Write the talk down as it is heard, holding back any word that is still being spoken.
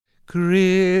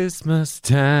Christmas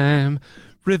time,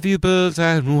 reviewables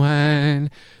and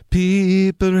wine.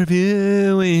 People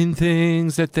reviewing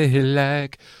things that they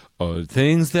like, or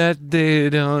things that they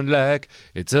don't like.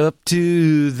 It's up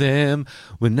to them.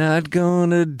 We're not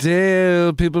gonna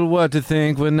tell people what to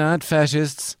think. We're not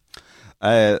fascists.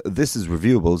 This is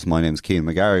Reviewables. My name's Cian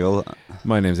McGarrigle.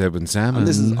 My name's Edwin Salmon. And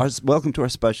this is welcome to our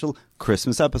special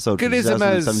Christmas episode for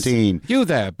 2017. You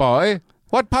there, boy.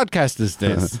 What podcast is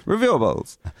this?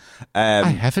 Reviewables. I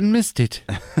haven't missed it.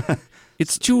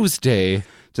 It's Tuesday.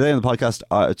 Today on the podcast,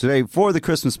 today for the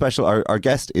Christmas special, our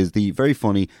guest is the very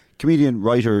funny comedian,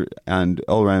 writer, and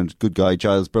all-around good guy,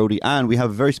 Giles Brody. And we have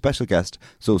a very special guest,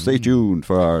 so stay tuned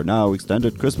for our now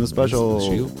extended Christmas special.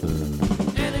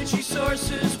 Energy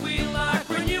sources we like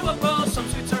renewable. Some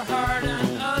sweets are hard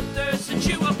and others are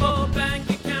chewable. Bank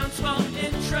accounts, well,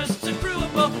 interest's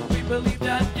accruable. We believe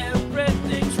that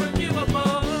everything's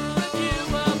reviewable.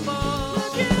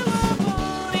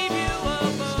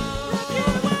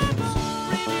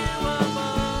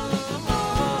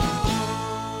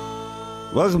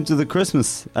 Welcome to the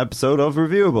Christmas episode of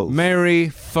Reviewables. Merry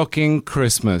fucking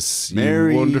Christmas.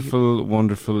 Merry- You wonderful,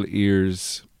 wonderful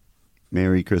ears.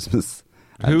 Merry Christmas.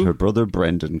 Who? And her brother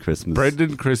Brendan Christmas.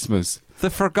 Brendan Christmas. The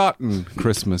forgotten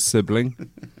Christmas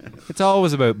sibling. It's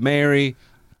always about merry,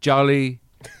 jolly,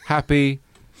 happy,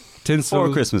 tinsel.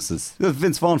 4 Christmases. The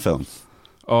Vince Vaughn film.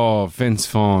 Oh, Vince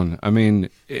Vaughn. I mean,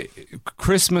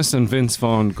 Christmas and Vince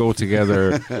Vaughn go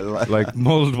together like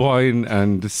mulled wine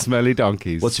and smelly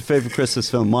donkeys. What's your favourite Christmas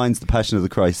film? Mine's The Passion of the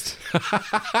Christ.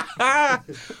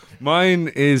 Mine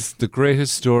is the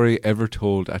greatest story ever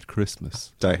told at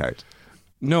Christmas. Die Hard.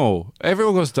 No,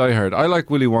 everyone goes Die Hard. I like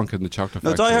Willy Wonka and the Chocolate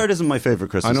No, Factory. Die Hard isn't my favourite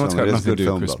Christmas I film. know it's got It is a nothing to good do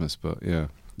film, with Christmas, but yeah.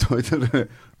 though.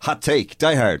 Hot take.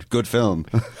 Die Hard. Good film.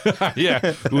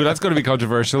 Yeah. Ooh, that's going to be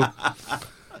controversial.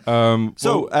 I want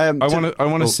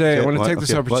to take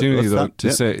this opportunity though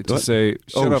to say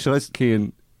shut up,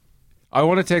 Cian. I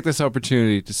want to take this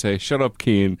opportunity to say shut up,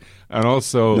 Cian, and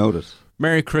also Noted.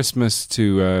 Merry Christmas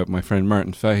to my friend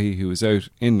Martin Fahey, who is out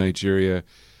in Nigeria,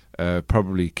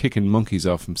 probably kicking monkeys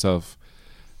off himself.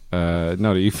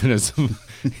 Not a euphemism.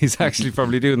 He's actually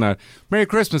probably doing that. Merry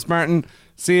Christmas, Martin.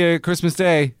 See you Christmas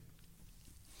Day.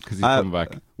 Because he's coming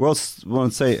back. We also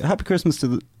want to say Happy Christmas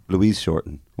to Louise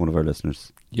Shorten, one of our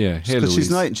listeners. Yeah, hey Because Louise.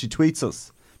 she's nice and she tweets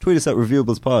us. Tweet us at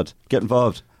Reviewables Pod. Get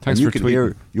involved. Thanks and you for can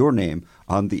hear your name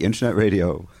on the internet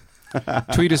radio.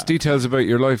 Tweet us details about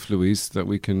your life, Louise, that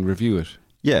we can review it.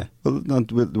 Yeah, well, we're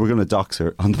going to dox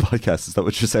her on the podcast. Is that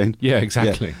what you're saying? Yeah,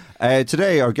 exactly. Yeah.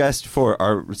 Today, our guest for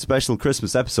our special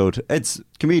Christmas episode, it's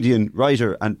comedian,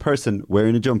 writer, and person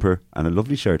wearing a jumper and a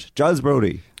lovely shirt, Giles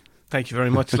Brody. Thank you very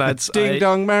much, lads. Ding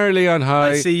dong merrily on high.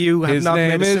 I see you have His not name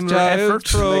made a is similar Giles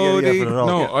effort. Brody. Effort at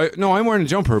all. No, I'm wearing a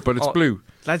jumper, but it's blue.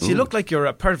 Lads, you look like you're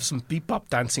a part of some bebop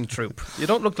dancing troupe. You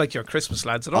don't look like you're Christmas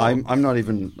lads at all. I'm not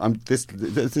even. This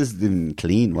isn't even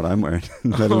clean what I'm wearing,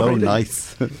 let alone really?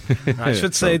 nice. I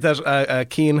should say that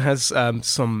Cian has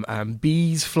some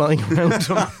bees flying around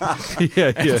him.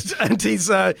 Yeah. And he's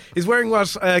wearing what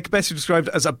Cabessi described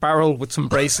as a barrel with some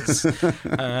braces.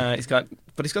 He's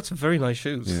got some very nice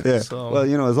shoes. Yeah. So.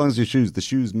 Well, as long as the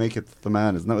shoes make it the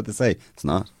man. Isn't that what they say? It's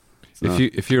not.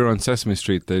 If you're on Sesame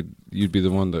Street, you'd be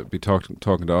the one that'd be talking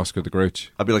to Oscar the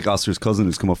Grouch. I'd be like Oscar's cousin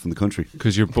who's come up from the country.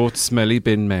 Because you're both smelly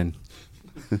bin men.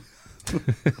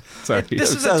 Sorry.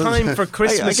 This is a time for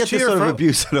Christmas I get cheer this sort of for-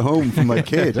 abuse at home from my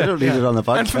kid. I don't need it on the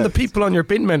podcast. and from the people on your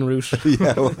bin men route.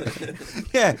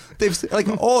 yeah, they've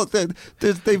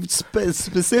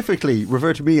specifically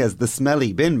referred to me as the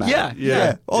smelly bin man.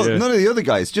 Yeah. None of the other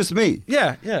guys, just me.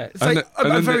 Yeah. It's And like, the- and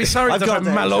I'm then very sorry I've that got I'm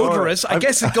that, malodorous. sure. I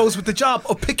guess it goes with the job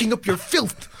of picking up your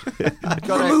filth,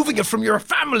 removing it from your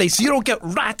family so you don't get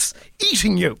rats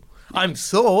eating you. I'm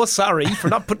so sorry for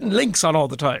not putting links on all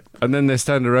the time. And then they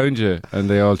stand around you and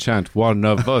they all chant, one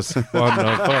of us, one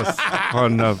of us,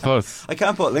 one of us. I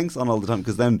can't put links on all the time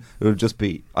because then it would just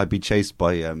be I'd be chased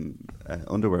by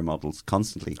underwear models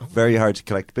constantly. Very hard to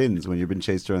collect bins when you're being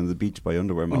chased around the beach by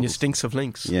underwear models. When you stinks of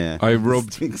links. Yeah, I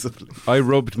rubbed I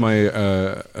my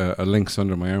a lynx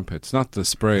under my armpits, not the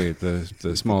spray,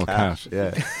 the small cat.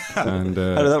 Yeah. And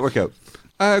How did that work out?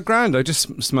 grand. I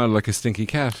just smell like a stinky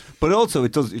cat. But also,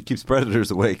 it keeps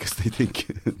predators away because they think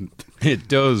It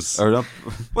does. or not.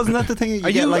 Wasn't that the thing? You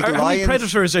Are get you? like How many lions,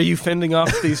 predators are you fending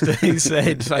off these days,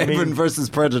 Ed? I Edwin mean, versus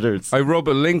predators. I rub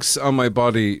a lynx on my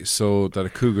body so that a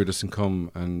cougar doesn't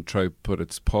come and try to put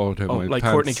its paw down my like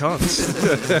pants. Courtney Cox.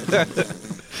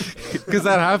 Because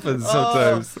that happens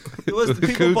sometimes. It was With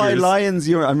people buy cougars. lions'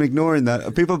 urine. I'm ignoring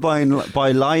that. People buy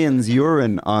lions'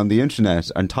 urine on the internet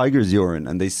and tigers' urine,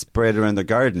 and they spray it around their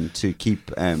garden to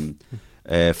keep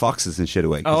foxes and shit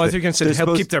away. Oh, I think you can say they're help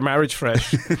supposed- keep their marriage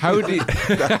fresh. How do you,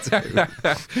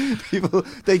 People,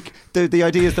 the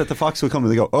idea is that the fox will come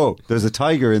and they go, oh, there's a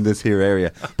tiger in this here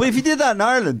area. But if you did that in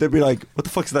Ireland, they'd be like, what the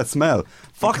fuck's that smell?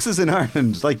 Foxes in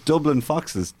Ireland, like Dublin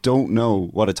foxes, don't know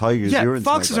what a tiger's Yeah, urine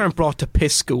foxes smells like. aren't brought to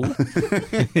piss school.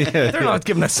 They're not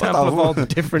given a sample of all the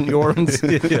different urines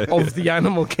of the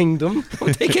animal kingdom. It'll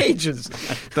take ages.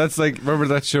 that's like, remember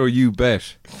that show You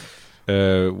Bet,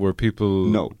 where people...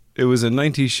 No. It was a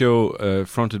 90s show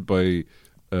fronted by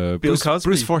Bruce, Cosby?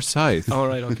 Bruce Forsyth. All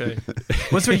right, okay.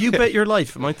 Was there You Bet Your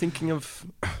Life? Am I thinking of...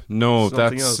 No,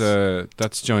 something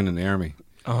that's joining the army.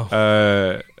 Oh.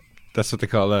 That's what they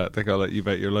call that. They call that You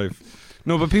Bet Your Life.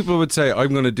 No, but people would say, I'm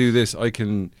going to do this. I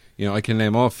can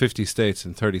name all 50 states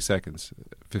in 30 seconds.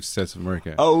 50 states of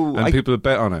America. Oh, and people would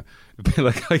bet on it. It'd be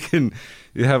like,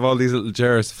 you have all these little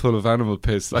jars full of animal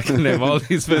piss. I can name all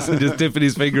these piss and just dipping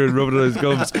his finger and rubbing it on his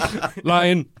gums.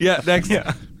 Lion, yeah, next.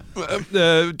 Yeah.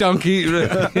 Donkey,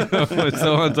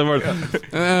 so on and so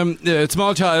forth.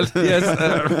 Small child,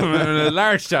 yes.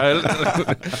 Large child.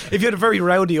 If you had a very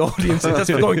rowdy audience, that's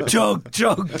going chug,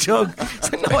 chug, chug.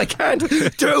 It's like, no, I can't.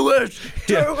 Do it.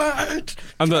 Do it.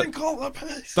 And Drink all the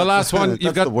piss. the last one, That's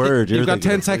you've got the word. You've You're got thinking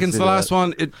 10 of seconds. The piss, last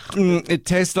one, it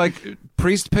tastes like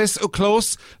priest piss. Oh,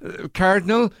 close.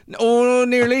 Cardinal. Oh,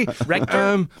 nearly.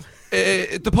 Rector.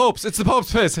 The Pope's. It's the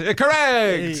Pope's piss. Correct.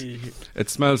 Hey. It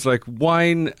smells like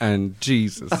wine and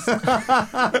Jesus.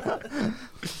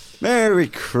 Merry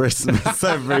Christmas,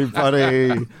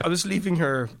 everybody. I was leaving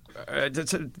her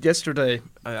yesterday.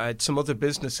 I had some other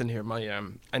business in here. My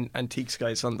antiques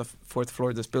guys on the fourth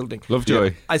floor of this building.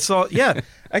 Lovejoy. I saw. Yeah,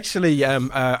 actually,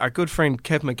 our good friend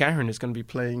Kev McGahern is going to be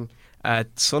playing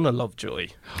at Son of Lovejoy.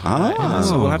 Ah.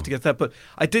 So we'll have to get that. But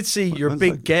I did see your When's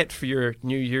big that? get for your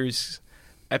New Year's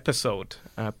episode,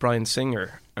 Brian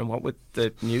Singer, and what with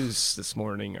the news this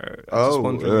morning. I was just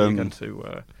wondering, are you going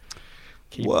to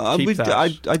keep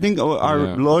that? I think our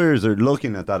Yeah. lawyers are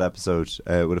looking at that episode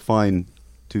with a fine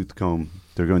tooth comb.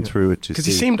 They're going through it to see. Because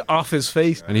he seemed off his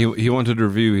face. And he wanted to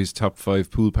review his top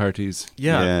 5 pool parties.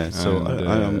 Yeah. so And,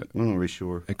 I'm not really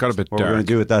sure It got a bit what we're going dark.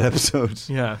 to do with that episode.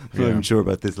 Yeah. I'm not even sure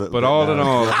about this little. But bit all now. in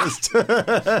all,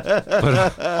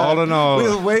 but all in all,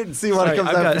 We'll wait and see what Sorry, comes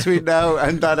I've out got- between now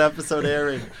and that episode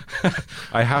airing.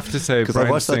 I have to say, Because I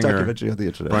Brian watched that Singer, documentary on the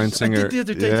internet. Brian I Singer did the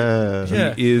other day. Yeah.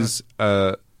 Yeah. he is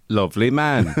a lovely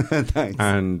man, Thanks.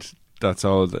 and that's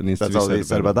all that needs That's to be all they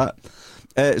said about that.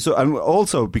 So, and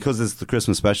also because it's the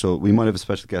Christmas special, we might have a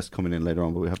special guest coming in later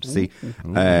on, but we have to see.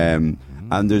 And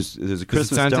there's a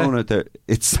Christmas Santa? donut there.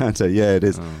 It's Santa, yeah, it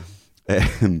is. Oh.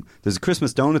 There's a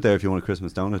Christmas donut there if you want a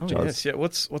Christmas donut, Oh, Giles. yes, yeah.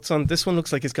 What's on this one?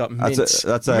 Looks like it's got That's mints.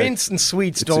 that's a- mints and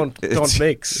sweets it's a- don't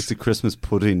mix. It's a Christmas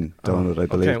pudding donut, I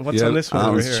believe. Okay, what's Yeah. on this one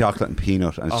over It's here? chocolate and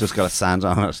peanut, and it's just got a Santa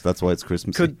on it. That's why it's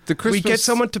Christmas. Could The we get Christmas-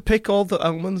 someone to pick all the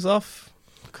almonds off?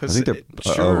 I 'Cause think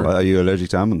they're. sure. Are you allergic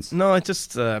to almonds? No, I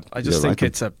just Yeah, think right.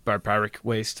 it's a barbaric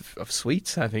waste of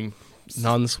sweets having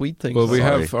non-sweet things. Well, we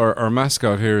Sorry. have our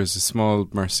mascot here is a small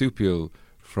marsupial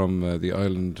from the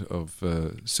island of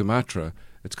Sumatra.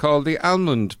 It's called the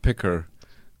almond picker.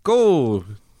 Go,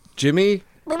 Jimmy.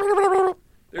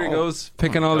 There he goes,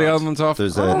 picking all the almonds off.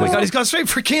 There's Oh my there's- God, he's gone straight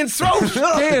for Keane's throat!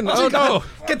 Keane, oh no!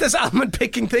 Get this almond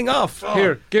picking thing off!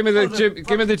 Here, give me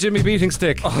the Jimmy beating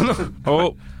stick.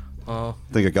 Oh, I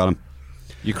think I got him.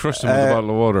 you crushed him with a bottle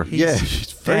of water. Yeah,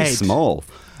 it's very dead. small.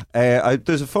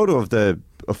 There's a photo of the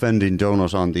offending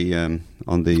donut on the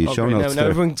show Okay, notes. now there.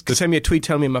 everyone can send me a tweet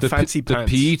telling me my The fancy the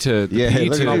pants. pita, the Yeah, look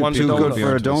pita, at I you, want too the good donut.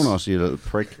 for a donut, you little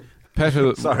prick.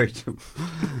 Petal, Sorry,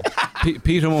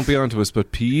 Peter won't be onto us,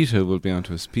 but Pita will be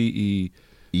onto us. P-E,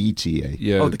 ETA.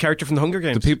 yeah. Oh, the character from the Hunger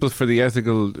Games. the people for the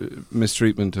ethical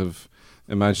mistreatment of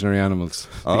imaginary animals.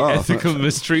 Oh. The ethical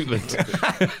mistreatment.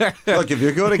 Look, if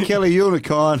you're going to kill a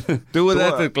unicorn, Do it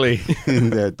Don't- ethically.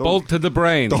 don't, Bolt to the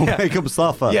brain. don't make him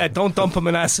suffer. Yeah, don't dump him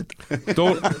in acid.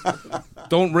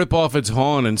 Don't rip off its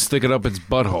horn and stick it up its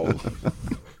butthole.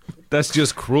 That's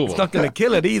just cruel. It's not going to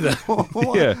kill it either.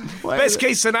 Yeah. Best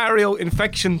case scenario,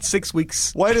 infection, 6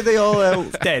 weeks, Why do they all?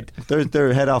 dead.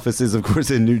 Their head office is, of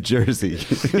course, in New Jersey.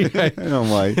 I don't know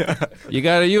why. You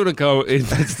got a unicorn in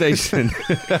that station.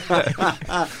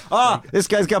 This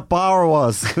guy's got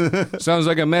Barwas. Sounds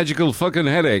like a magical fucking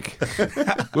headache.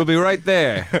 We'll be right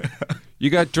there. You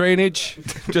got drainage?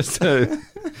 Just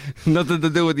nothing to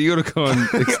do with the unicorn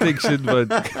extinction,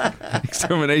 but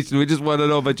extermination. We just want to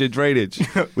know about your drainage.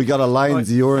 We got a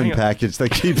Lion's Oh, urine hang on. package that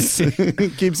keeps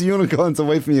keeps unicorns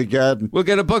away from your garden. We'll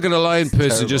get a bucket of lion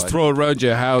piss and just terrible. throw it around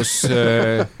your house.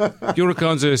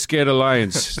 Unicorns are scared of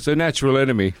lions. It's a natural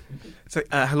enemy. It's like,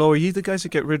 hello, are you the guys that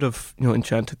get rid of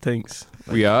enchanted things?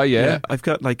 We are, yeah. I've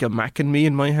got like a Mac and me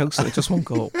in my house, and it just won't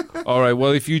go. All right,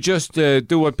 well, if you just do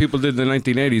what people did in the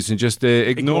 1980s and just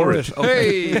ignore it.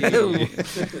 Okay. Hey!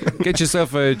 Get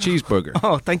yourself a cheeseburger.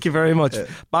 Oh, thank you very much.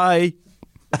 Bye.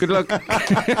 Good luck.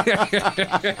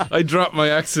 I dropped my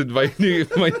accent. My New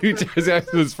Jersey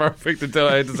accent was perfect until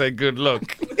I had to say good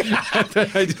luck. And then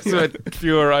I just went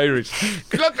pure Irish.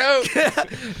 Good luck now.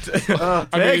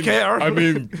 Take care. I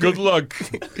mean, good luck.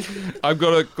 I'm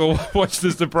going to go watch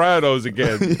The Sopranos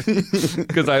again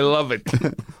because I love it.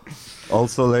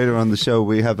 Also, later on the show,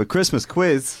 we have a Christmas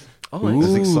quiz. Oh, Which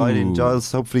is Ooh. exciting. Giles,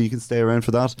 hopefully you can stay around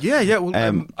for that. Yeah.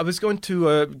 Well, I was going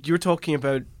to. You were talking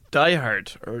about Die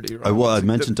Hard earlier. I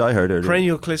mentioned Die Hard earlier.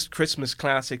 Perennial Christmas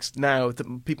classics now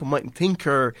that people mightn't think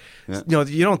are. You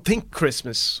don't think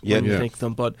Christmas when you think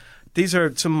them, but these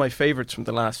are some of my favourites from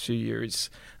the last few years.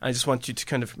 I just want you to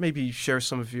kind of maybe share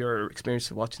some of your experience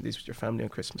of watching these with your family on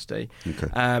Christmas Day. Okay.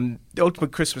 The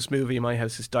ultimate Christmas movie in my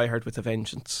house is Die Hard with a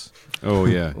Vengeance. Oh,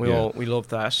 yeah. We love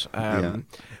that.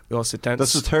 We all sit down.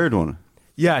 That's the third one.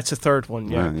 Yeah, it's a third one.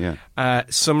 Yeah. Yeah.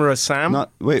 Summer of Sam.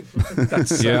 Wait.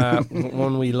 That's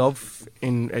one we love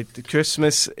in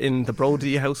Christmas in the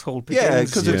Brody household. Yeah,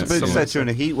 because it's Yeah. set during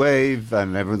a heat wave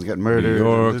and everyone's getting murdered. New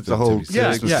York, There's a whole that's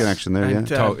Christmas connection there. And,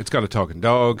 Yeah. It's got a talking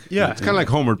dog. Yeah. It's kind of like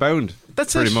Homeward Bound.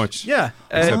 That's pretty it. much. Yeah.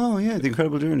 Oh yeah, The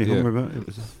Incredible Journey. Yeah. Homer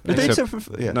Bound.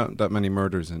 Yeah. Not that many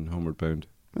murders in Homeward Bound.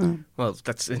 Well,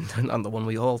 that's on the one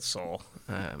we all saw.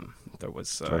 There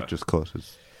was Director's cut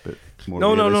is a bit more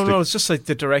no. realistic. It's just like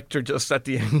the director just at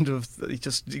the end of he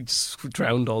just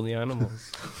drowned all the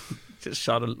animals. Just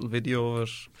shot a little video of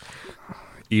it.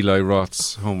 Eli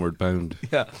Roth's Homeward Bound.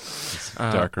 Yeah.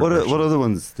 Darker. What version. other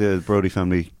ones the Brody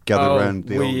family gathered around?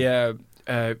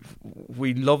 The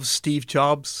we love Steve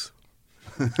Jobs.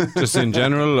 Just in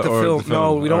general, The or film. the film?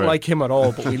 No, we don't All right. like him at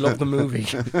all, but we love the movie.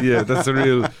 Yeah, it's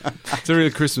a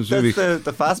real Christmas movie. That's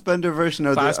the Fassbender version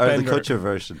or the Fassbender. Kutcher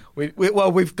version? We've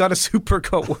got a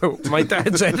supercut where my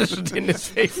dad's edited in his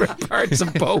favourite parts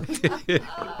of both.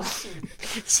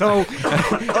 So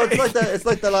It's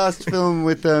like the last film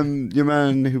with your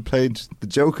man who played the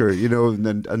Joker,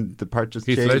 and the part just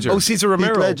Heath changed. Ledger. Caesar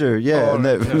Romero. Heath Ledger, yeah. Oh, and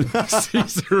then,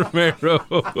 Cesar Romero.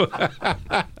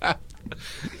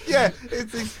 yeah,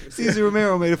 it's Cesar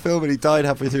Romero made a film and he died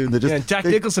halfway through. And Jack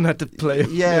Nicholson had to play.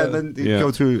 Yeah, and then you Yeah.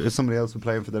 go through somebody else would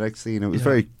play him for the next scene. It was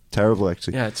very terrible,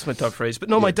 actually. Yeah, it's my top phrase. But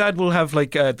no, my dad will have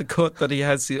like the cut that he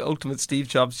has, the ultimate Steve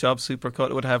Jobs super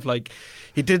cut. It would have like,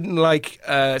 he didn't like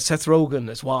Seth Rogen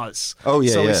as was. Oh,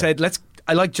 yeah, So yeah. he said,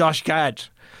 I like Josh Gad.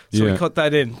 So Yeah. we cut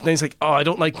that in. Then he's like, I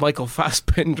don't like Michael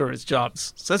Fassbender as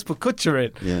Jobs. So let's put Kutcher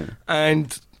in. Yeah.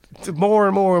 And the more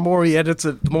and more he edits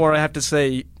it, the more I have to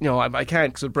say, I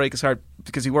can't because it would break his heart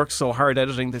because he works so hard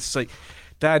editing this. It's like,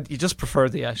 Dad, you just prefer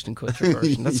the Ashton Kutcher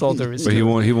version. That's all there is But to he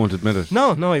it. won't admit it.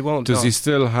 No, he won't. Does no. he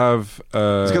still have He's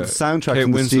got the soundtrack Kate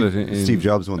from the Winslet in Steve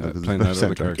Jobs one, though, 'cause playing it's that the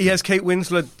other soundtrack. character? He has Kate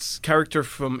Winslet's character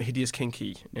from Hideous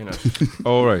Kinky in it.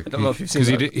 Oh, right. I don't know if you've seen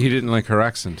Because that. he didn't like her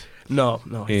accent No.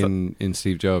 in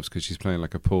Steve Jobs because she's playing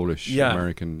like a Polish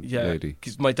American lady.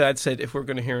 Because my dad said if we're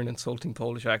going to hear an insulting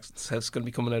Polish accent, it's going to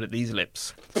be coming out of these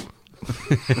lips.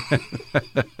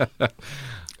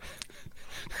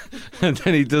 And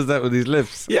then he does that with his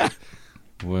lips. Yeah,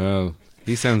 Well,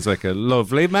 he sounds like a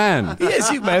lovely man. he is.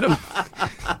 You've met him.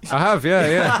 I have,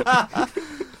 yeah.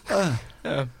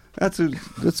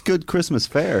 That's good Christmas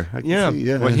fare. I can Yeah. see,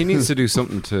 yeah. Well, he needs to do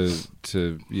something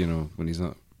to when he's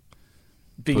not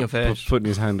Being a vet. putting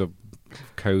his hand up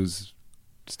cows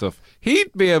stuff.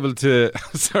 He'd be able to.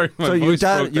 Sorry, my So voice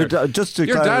broke there. just to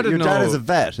Your clarify, dad your would dad know. is a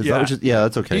vet. Is Yeah. that what yeah,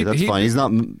 that's okay. That's He- fine. He's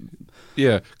not.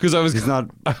 Yeah, because I was He's not.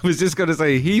 just going to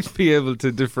say he'd be able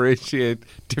to differentiate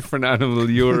different animal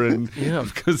urine Yeah.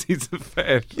 because he's a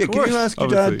vet. Yeah, can you ask your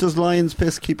Obviously. dad? Does lions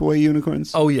piss keep away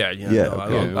unicorns? Oh yeah. Yeah, No,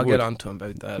 okay. Yeah, I'll it get would. on to him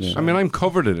about that. Yeah. I mean, I'm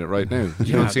covered in it right now. You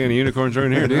Yeah. don't see any unicorns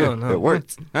around here, do you? No. It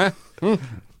worked. Huh?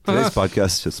 Today's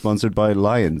podcast is sponsored by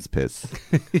Lion's Piss.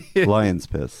 Lion's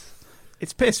Piss.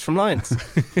 It's pissed from lions.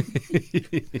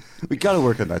 We got to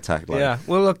work on that tagline. Yeah.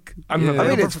 Well, look, I'm Yeah. not I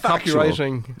mean, for it's factual.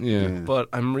 copywriting, Yeah. but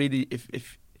I'm really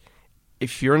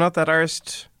if you're not that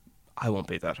arsed, I won't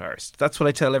be that arsed. That's what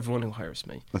I tell everyone who hires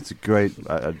me. That's a great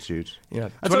attitude. Yeah.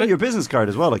 That's on your business card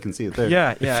as well. I can see it there.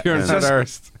 Yeah. If you're It's not just-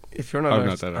 arsed. If you're not I'm arsed,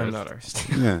 not that I'm arsed. not arsed.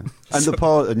 Yeah. And the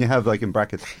pause, and you have like in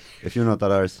brackets, if you're not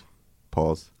that arse,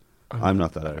 pause. I'm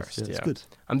not that arse. Yeah, yeah. it's good.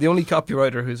 I'm the only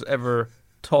copywriter who's ever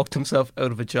talked himself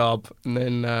out of a job and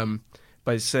then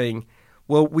by saying,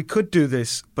 well, we could do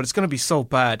this, but it's going to be so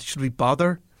bad. Should we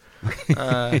bother?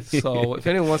 So if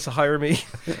anyone wants to hire me,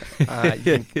 you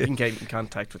can get in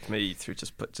contact with me through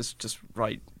just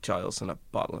write Giles in a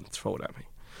bottle and throw it at me.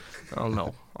 I'll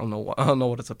know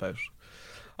what it's about.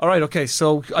 All right, okay.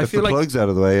 So I feel like plugs out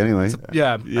of the way anyway.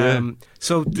 Yeah.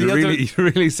 So you're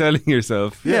really selling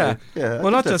yourself. Yeah.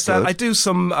 Well, not just that. good. I do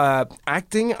some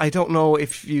acting. I don't know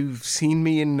if you've seen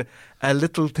me in a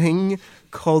little thing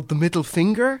called The Middle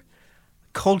Finger,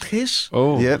 cult hit.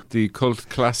 Oh, Yep. the cult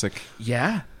classic.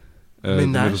 Yeah. The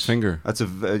Middle Finger. That's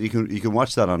you can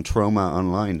watch that on Troma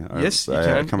online. Yes, you I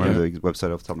can. can't remember the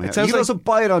website off the top of my head. sounds You can like- also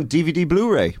buy it on DVD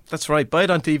Blu-ray. That's right. Buy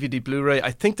it on DVD Blu-ray. I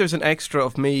think there's an extra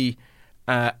of me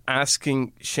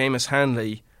asking Seamus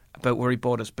Hanley about where he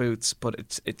bought his boots, but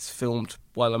it's filmed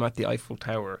while I'm at the Eiffel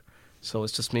Tower. So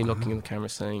it's just me looking in the camera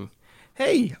saying,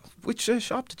 "Hey, which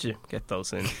shop did you get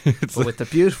those in?" But with the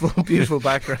beautiful, beautiful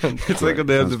background. It's like when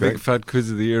they have the Sounds big great. fat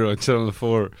quiz of the year on Channel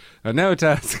 4. And now to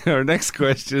ask our next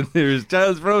question, here's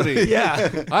Giles Brody.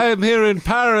 Yeah. I am here in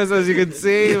Paris, as you can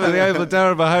see, with the Eiffel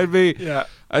Tower behind me. Yeah.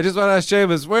 I just want to ask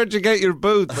Seamus, where'd you get your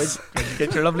boots?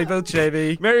 Get your lovely boots,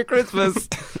 JB. Merry Christmas.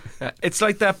 It's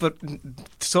like that, but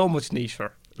so much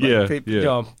nicher. Yeah, people,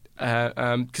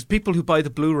 yeah. because people who buy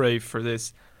the Blu-ray for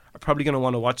this are probably going to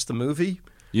want to watch the movie.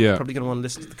 Yeah. Probably going to want to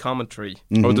listen to the commentary.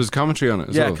 Oh, there's commentary on it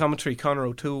as Yeah, well. commentary. Conor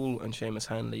O'Toole and Seamus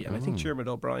Hanley, and I think Dermot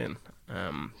O'Brien.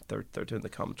 They're doing the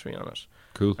commentary on it.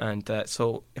 Cool. And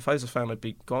so, if I was a fan, I'd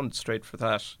be going straight for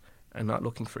that and not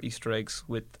looking for Easter eggs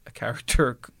with a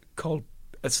character called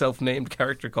a self-named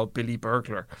character called Billy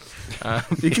Burglar,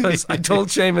 because I told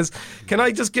Seamus, can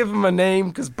I just give him a name,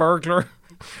 because burglar.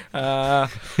 I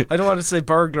don't want to say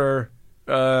burglar.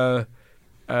 On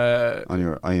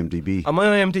your IMDb. On my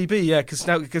IMDb, yeah,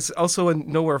 because also in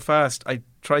Nowhere Fast, I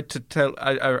tried to tell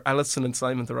Alison and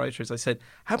Simon, the writers, I said,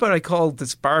 how about I call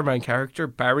this barman character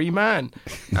Barry Mann?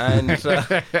 And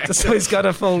just so he's got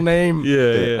a full name.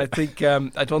 Yeah. I think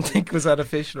I don't think it was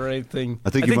artificial or anything. I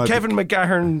think you might Kevin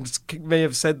McGahern may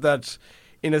have said that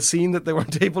in a scene that they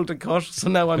weren't able to cut. So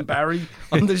now I'm Barry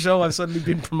on the show. I've suddenly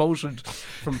been promoted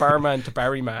from barman to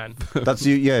Barry Man. That's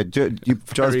you. Yeah, Giles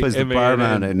plays the M-A-N-N.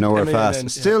 barman in Nowhere M-A-N-N, Fast. yeah.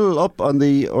 Still up on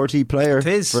the RT player It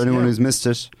is, for anyone yeah. who's missed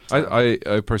it.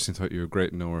 I personally thought you were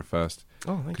great in Nowhere Fast.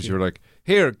 Oh, thank Because you. you were like,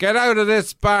 here, get out of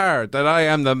this bar that I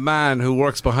am the man who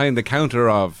works behind the counter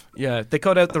of. Yeah, they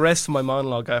cut out the rest of my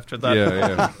monologue after that.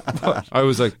 Yeah. I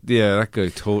was like, yeah, that guy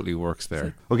totally works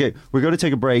there. Okay, we're going to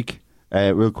take a break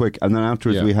real quick, and then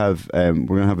afterwards Yeah. we have we're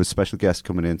going to have a special guest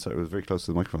coming in. Sorry, it was very close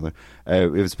to the microphone there.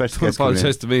 We have a special guest coming in.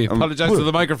 Apologise to me. Apologise to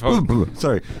the microphone.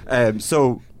 Sorry.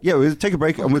 So yeah, we'll take a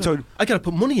break and we'll talk. I got to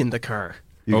put money in the car.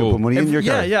 You can Oh. put money in your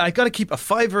car. Yeah, I got to keep a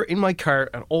 $5 in my car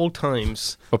at all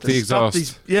times. Up to the stop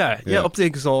exhaust. Yeah, Yeah. up the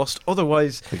exhaust.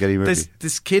 Otherwise, They get you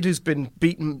this kid who's been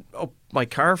beating up my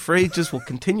car for ages will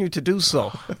continue to do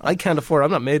so. I can't afford. I'm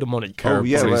not made of money. Oh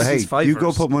yeah, well, hey, It's you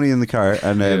go fivers. put money in the car,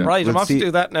 and Right, I'm we'll off to see-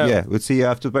 do that now. Yeah, we'll see you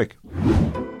after the break.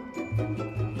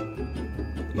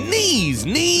 Knees,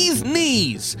 knees,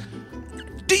 knees.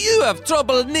 Do you have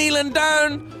trouble kneeling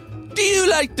down? Do you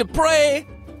like to pray?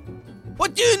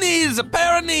 What you need is a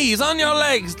pair of knees on your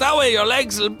legs. That way your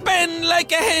legs will bend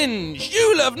like a hinge.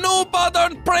 You'll have no bother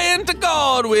praying to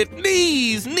God with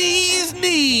knees, knees,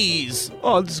 knees.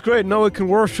 Oh, this is great. Now I can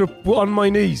worship on my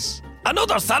knees.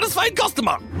 Another satisfied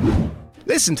customer.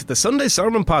 Listen to the Sunday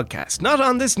Sermon Podcast, not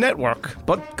on this network,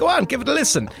 but go on, give it a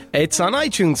listen. It's on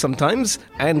iTunes sometimes,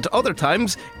 and other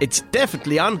times, it's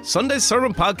definitely on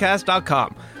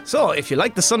SundaySermonPodcast.com. So, if you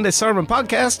like the Sunday Sermon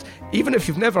Podcast, even if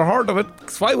you've never heard of it,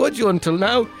 'cause why would you until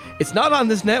now? It's not on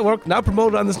this network, not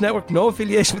promoted on this network, no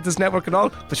affiliation with this network at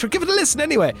all, but sure, give it a listen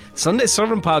anyway. Sunday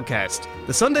Sermon Podcast.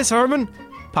 The Sunday Sermon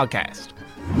Podcast.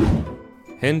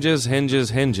 Hinges, hinges,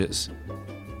 hinges.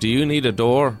 Do you need a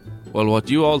door? Well, what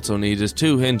you also need is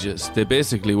two hinges. They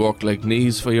basically work like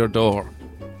knees for your door.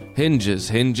 Hinges,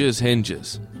 hinges,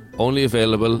 hinges. Only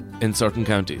available in certain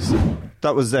counties.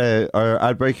 That was our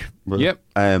ad break. Yep.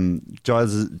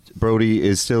 Giles Brody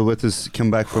is still with us.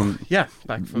 Come back from Yeah,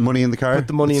 back from money in the car. put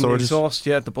the money in the Sorted. exhaust.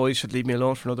 Yeah, the boys should leave me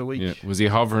alone for another week. Yeah. Was he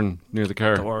hovering near the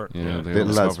car? Door. Yeah, they Little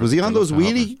always lads. hover. Was he on They those love to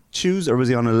hover. wheelie shoes or was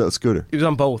he on a little scooter? He was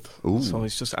on both, Ooh. so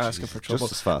he's just asking for trouble.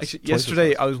 Just as fast. Actually, Twice yesterday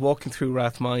as fast. I was walking through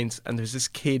Rathmines and there's this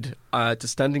kid just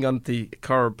standing on the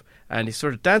curb and he's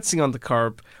sort of dancing on the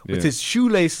curb with Yeah. his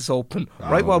shoelaces open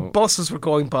right while buses were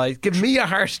going by, giving me a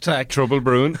heart attack. Trouble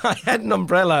brewing. I had an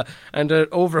umbrella and an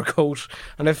overcoat,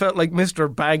 and I felt like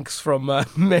Mr. Banks from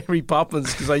Mary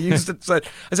Poppins because I used it. I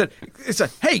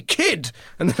said, "Hey, kid!"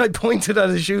 And then I pointed at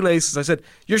his shoelaces. I said,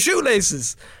 "Your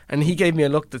shoelaces!" And he gave me a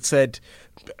look that said,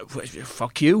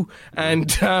 "Fuck you!"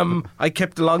 And I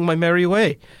kept along my merry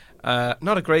way.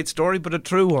 Not a great story, but a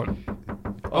true one.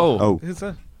 Oh, Who's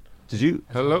that? Did you?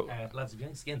 hello. Lads of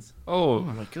Young Skins. Oh,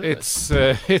 my goodness.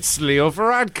 it's Leo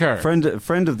Varadkar, Friend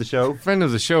of the show. friend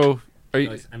of the show. Are you,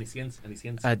 Nice. Any skins? Any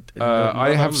skins?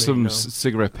 I have some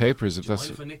cigarette papers. If that's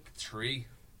Mind if I nick 3?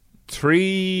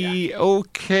 3.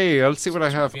 Okay, I'll see what I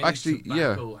have. If you need Actually,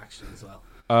 tobacco, actually, as well.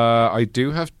 I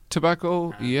do have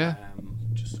tobacco. Yeah,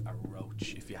 Just a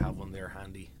roach, if you have one there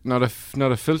handy. not a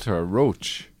filter, a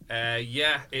roach.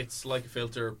 Yeah, it's like a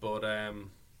filter, but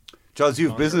Giles, you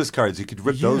have business cards. You could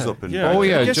rip those up. And Oh,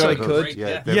 yeah, I guess I Giles. could. Great,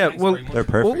 Yeah, Yeah, thanks well, very much. they're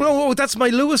perfect. Oh, that's my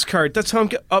Lewis card. That's how I'm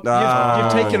getting up.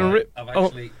 You've taken a rip. I've Oh,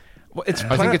 actually well, it's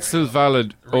I think it's still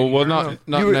valid. Oh well, not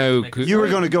You were- now. 'cause- You were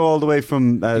going to go all the way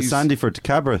from Sandyford to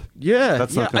Cabra. yeah.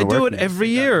 That's yeah, not gonna I do work it now. every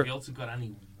year. You also got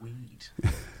any weed?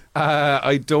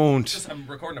 I don't. Just I'm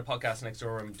recording a podcast next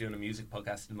door. I'm doing a music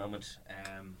podcast at the moment.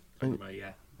 Under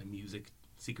my music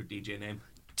secret DJ name.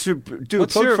 To do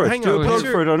What's a plug your- for it. hang Do on, a plug what's for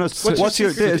your- it on us. what's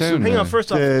your secret down Hang now? on,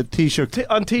 first off, Taoiseach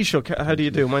on Taoiseach, how do you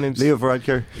do? My name's Leo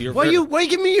Varadkar. Why you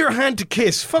give me your hand to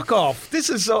kiss? Fuck off. This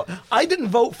is so. I didn't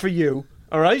vote for you.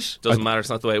 All right. Doesn't matter. It's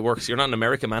not the way it works. You're not in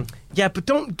America, man. Yeah, but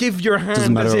don't give your Doesn't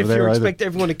hand matter as over if there you either. expect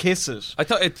everyone to kiss it.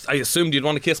 I assumed you'd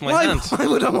want to kiss my Why? hand. Why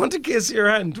would I want to kiss your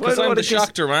hand? Why Because do I I'm want the to kiss?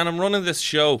 Shachter, man. I'm running this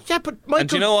show. Yeah, but Michael. And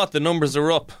do you know what? The numbers are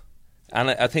up. And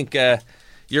I think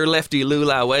your lefty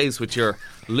Lula ways with your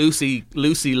Lucy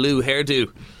Lou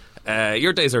hairdo,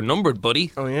 your days are numbered,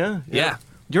 buddy. Oh yeah. Yeah.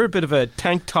 You're a bit of a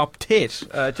tank top tit.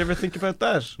 Do you ever think about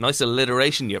that? Nice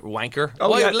alliteration, you wanker. Oh,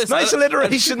 Why- yeah, listen, nice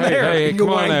alliteration Hey, there. hey, you come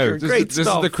on now. wanker. This, Great is, this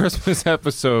stuff. is the Christmas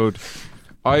episode.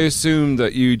 I assume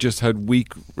that you just had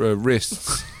weak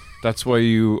wrists. That's why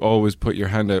you always put your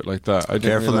hand out like that. I didn't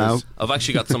Careful now. realize. I've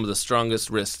actually got some of the strongest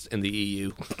wrists in the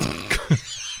EU.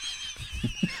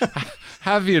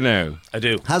 Have you now? I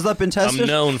do. Has that been tested? I'm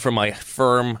known for my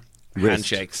firm Wrist.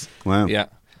 handshakes. Wow. Yeah.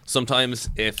 Sometimes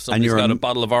if somebody's you're got a- a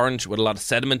bottle of orange with a lot of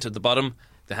sediment at the bottom,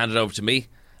 they hand it over to me.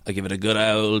 I give it a good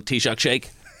old Taoiseach shake,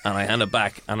 and I hand it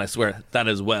back, and I swear that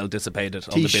is well dissipated.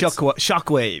 All the bits.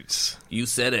 Shockwaves. You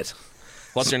said it.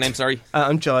 What's your name? Sorry,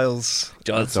 I'm Giles.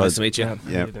 Giles. Giles. Nice to meet you. How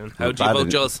Yeah. you doing? How do you vote,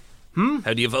 Giles?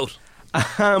 How do you vote?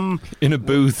 In a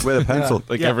booth. With a pencil.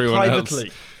 like Yeah, everyone privately.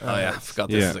 else. Oh yeah, I forgot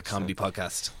this yeah. is a comedy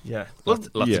podcast. Yeah. Lots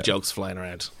yeah. of jokes flying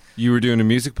around. You were doing a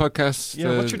music podcast.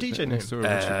 Yeah, what's your DJ next name? door?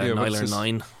 What's your- yeah, what's Nyler this?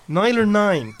 9. Nyler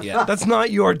 9. Yeah. That's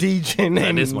not your DJ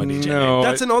name. That is my DJ No, name.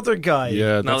 That's another guy.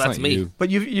 Yeah, No, that's not me. you. But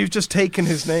you've just taken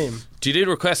his name. Do you do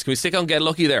the request? Can we stick on Get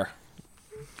Lucky there?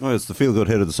 Oh, it's the feel good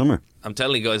hit of the summer. I'm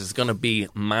telling you guys, it's going to be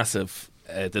massive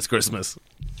this Christmas.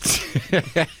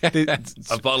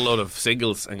 I've bought a load of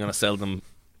singles. I'm going to sell them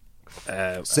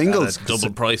Singles? at a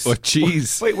double price. What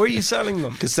cheese? Wait, where are you selling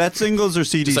them? Cassette singles or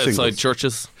CD Just outside singles?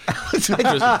 churches.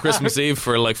 Christmas Eve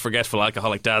for like forgetful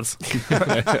alcoholic dads.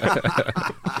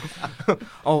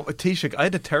 Oh, Taoiseach, I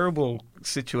had a terrible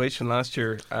situation last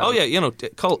year. Oh yeah, you know,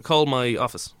 call my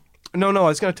office. No, I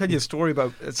was going to tell you a story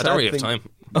about a I sad don't really have thing. time.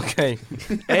 Okay.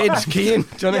 Ed, Keane, do you want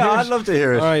to hear I'd it? love to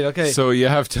hear it. All right, okay. So you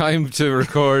have time to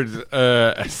record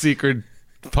a secret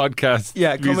podcast.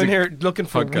 yeah, come in music here looking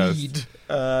for podcast. weed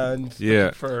and Yeah.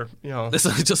 looking for,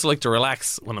 Listen, I just like to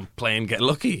relax when I'm playing Get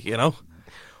Lucky. You know,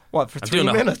 what, for I'm 3 doing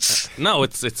a- minutes? No,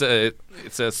 it's a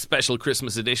special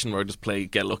Christmas edition where I just play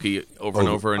Get Lucky over and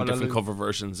over in on a different loop. cover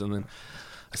versions, and then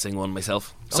I sing one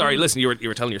myself. Sorry, listen, you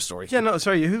were telling your story. Yeah, no,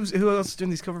 sorry, who else is doing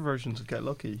these cover versions of Get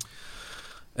Lucky?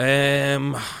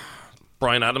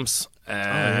 Brian Adams,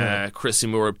 Chrissy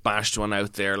Moore bashed one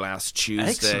out there last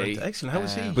Tuesday. Excellent. How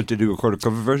was he? But did you record a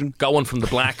cover version? Got one from the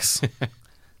Blacks.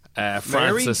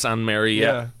 Francis and Mary,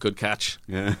 Yeah. good catch.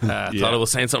 Yeah. Thought I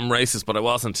was saying something racist, but I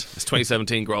wasn't. It's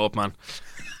 2017, grow up,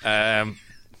 man.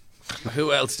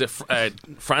 Who else did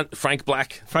Frank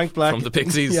Black? Frank Black. from the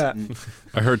Pixies. Yeah.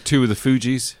 I heard 2 of the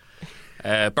Fugees.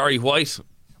 Barry White.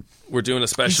 We're doing a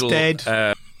special. He's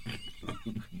dead.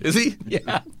 Is he?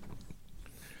 Yeah.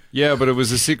 Yeah, but it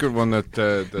was a secret one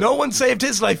that No one saved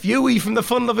his life. Huey from the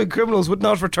Fun-Loving Criminals would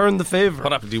not return the favour.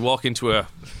 What happened? Did he walk into a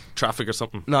traffic or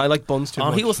something? No, I like Buns too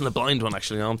Oh, much. he wasn't the blind one,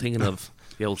 actually. No, I'm thinking of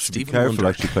the old Stephen Careful Wonder.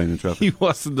 actually playing in traffic. he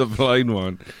wasn't the blind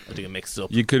one. I think it mixed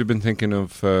up. You could have been thinking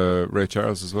of Ray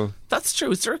Charles as well. That's true.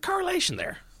 Is there a correlation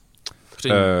there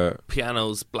between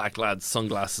pianos, black lads,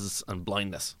 sunglasses, and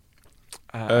blindness?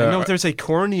 I know there's a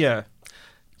cornea.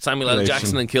 Samuel L. Relation.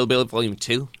 Jackson in Kill Bill Volume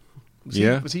 2.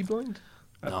 Was he blind?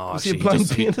 No, was he a actually, blind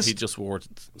he pianist? he just wore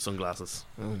sunglasses.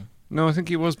 No, I think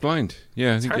he was blind.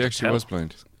 Yeah, I think hard he to actually tell. was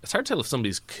blind. It's hard to tell if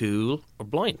somebody's cool or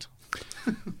blind.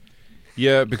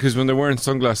 Yeah, because when they're wearing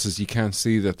sunglasses, you can't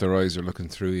see that their eyes are looking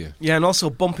through you. Yeah, and also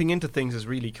bumping into things is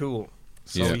really cool.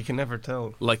 So Yeah. you can never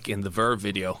tell. Like in the Verve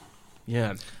video.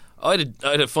 Yeah. I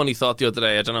had a funny thought the other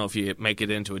day. I don't know if you make it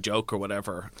into a joke or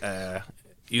whatever.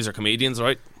 These are comedians,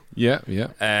 right? Yeah.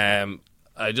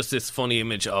 Just this funny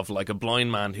image of like a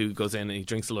blind man who goes in and he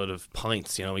drinks a lot of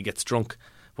pints. You know, he gets drunk.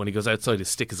 When he goes outside, his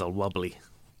stick is all wobbly.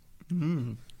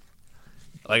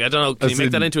 Like, I don't know. Can you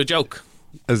make that into a joke?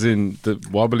 As in the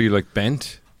wobbly, like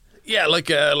bent. Yeah, like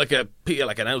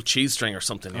an old cheese string or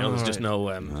something. You know, there's just no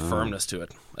firmness to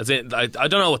it. As in, I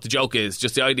don't know what the joke is.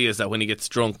 Just the idea is that when he gets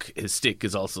drunk, his stick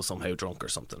is also somehow drunk or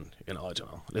something. You know, I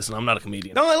don't know. Listen, I'm not a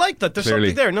comedian. No, I like that. There's Clearly.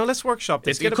 something there. No, let's workshop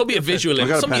this. It could be a visual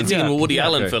image. Something you'd see in a Woody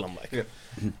Allen film. Like.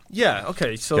 Yeah,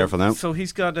 okay. So, Careful now. So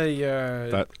he's got a...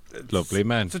 That lovely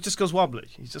man. So it just goes wobbly.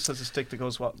 He just has a stick that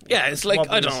goes wobbly. Yeah, it's like,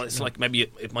 wobbly. I don't know, it's like maybe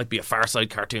it might be a Far Side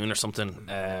cartoon or something.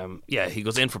 Yeah, he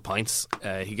goes in for pints,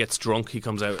 he gets drunk, he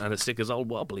comes out and his stick is all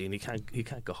wobbly and he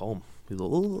can't go home. He's like,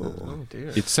 Oh, dear.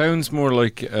 It sounds more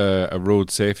like a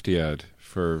road safety ad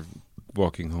for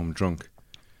walking home drunk.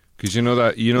 Because you know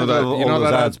that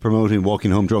those ads promoting walking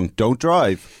home drunk. Don't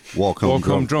drive, walk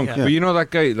home drunk. Yeah. But you know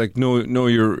that guy, like,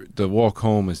 the walk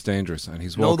home is dangerous, and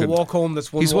he's walking. No, the walk home.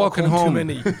 That's one. He's walk walking home. too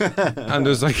many. And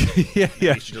there's like, yeah,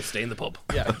 you should just stay in the pub.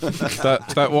 Yeah.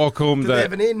 that walk home Do they that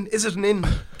have an inn? Is it an inn?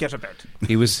 Get a bed.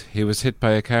 he was hit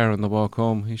by a car on the walk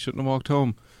home. He shouldn't have walked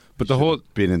home. But the whole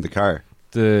Being in the car.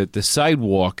 the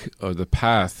sidewalk or the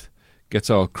path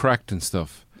gets all cracked and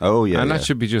stuff. Oh yeah, and yeah. that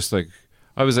should be just like,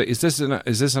 I was like, is this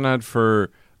an ad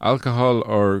for alcohol,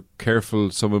 or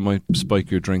careful, someone might spike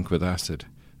your drink with acid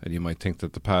and you might think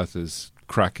that the path is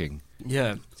cracking.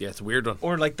 Yeah. Yeah, it's a weird one.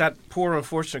 Or like that poor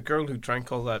unfortunate girl who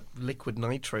drank all that liquid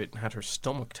nitrate and had her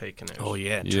stomach taken out. Oh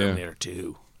yeah, Yeah. Terminator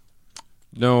 2.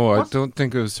 No, What? I don't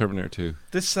think it was Terminator 2.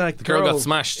 This The girl got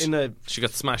smashed. in a. She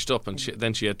got smashed up and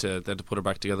then she had to put her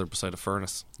back together beside a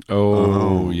furnace.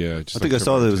 Oh, yeah. I just think like I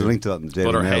saw there was a Terminator link to that in the Daily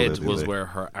But her Mail head the other was day. where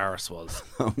her arse was.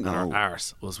 Oh And her no!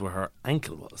 arse was where her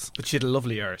ankle was. But she had a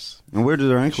lovely arse. And where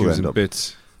did her 2. She ankle was end in up?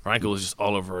 bits. Her ankle was just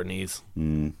all over her knees.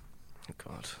 Mm, Oh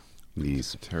God.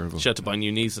 knees. Terrible. She had to buy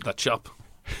new knees at that shop.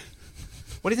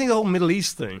 What do you think of the whole Middle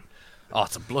East thing? Oh,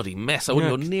 it's a bloody mess. I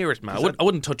wouldn't Yeah. go near it, man. I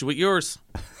wouldn't touch it with yours.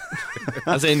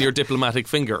 As in your diplomatic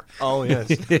finger. Oh yes.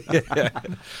 We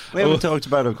haven't talked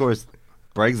about, of course,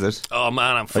 Brexit. Oh,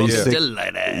 man, I'm you fucking sick? still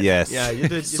like that. Yes. Yeah, you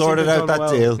did. You Sorted seem to out have that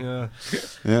done deal.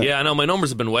 Yeah. Yeah, I know. My numbers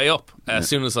have been way up as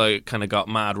soon as I kind of got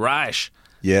mad rash.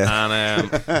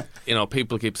 Yeah. And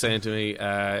people keep saying to me,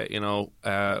 I've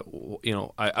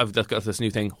got this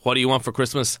new thing. What do you want for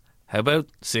Christmas? How about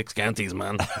 6 counties,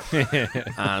 man? And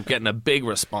I'm getting a big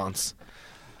response.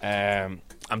 I'm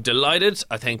delighted.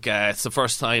 I think it's the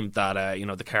first time that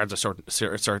the cards are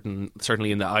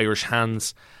certainly in the Irish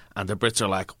hands, and the Brits are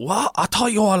like, "What? I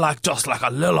thought you were like just like a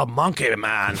little monkey,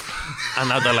 man." And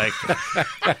now they're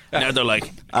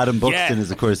like, Adam Buxton yeah.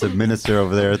 is, of course, the minister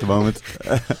over there at the moment.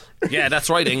 "Yeah, that's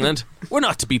right, England. We're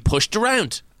not to be pushed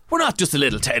around. We're not just a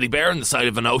little teddy bear on the side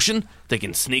of an ocean they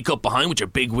can sneak up behind with your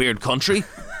big weird country.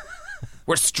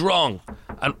 We're strong."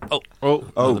 And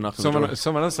another knock on the door.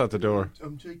 Someone else at the door.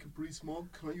 I'm Jacob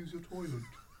Rees-Mogg. Can I use your toilet?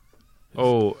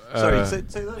 Oh, Sorry, say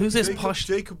that. Who's this Jacob, posh?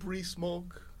 Jacob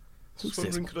Rees-Mogg. Who's Just this?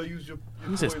 wondering, could I use your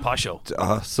Who's this toilet?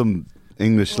 posho? Some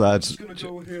English I'm lads. just going to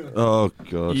go here. Oh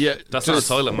god. yeah. That's not a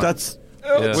toilet, man. That's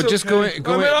Oh, Yeah. it's Well, just okay.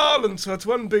 go I'm in- in Ireland, so it's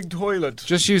one big toilet.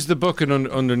 Just use the bucket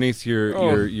underneath your the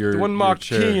one your marked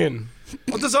chair. Keane.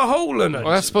 Oh, there's a hole in it.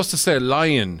 Well, that's supposed to say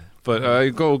lion, but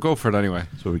go for it anyway.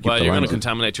 so we keep Well, the you're going to lines on.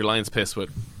 contaminate your lion's piss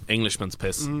with Englishman's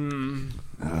piss. Mm.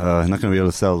 I'm not going to be able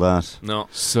to sell that. No.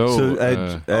 So,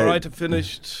 All right, I'm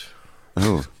finished.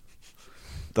 Oh,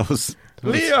 that was.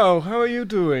 Leo, how are you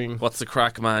doing? What's the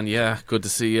crack, man? Yeah, good to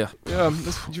see you. Yeah,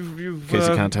 you've. In case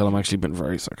you can't tell, I'm actually been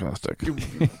very sarcastic.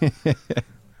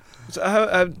 So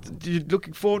how, you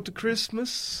looking forward to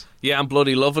Christmas? Yeah, I'm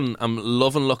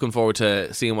looking forward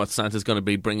to seeing what Santa's going to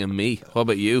be bringing me. What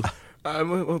about you?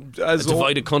 A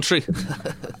divided country?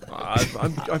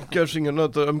 I'm getting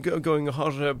another. I'm going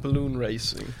hot air balloon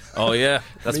racing. Oh yeah,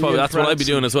 that's Me what and I'd be Francie.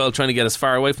 doing as well, trying to get as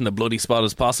far away from the bloody spot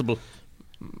as possible.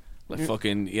 Like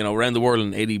fucking, around the world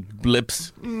in 80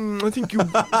 blips. I think you.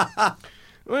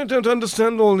 I don't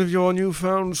understand all of your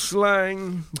newfound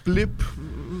slang. Blip.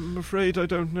 I'm afraid I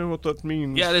don't know what that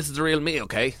means. Yeah, this is the real me,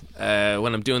 okay?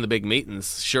 When I'm doing the big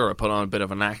meetings, sure, I put on a bit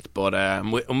of an act, but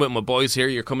I'm with my boys here.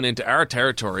 You're coming into our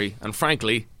territory, and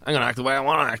frankly, I'm going to act the way I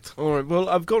want to act. All right. Well,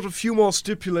 I've got a few more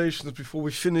stipulations before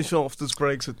we finish off this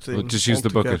Brexit thing. Well, just use the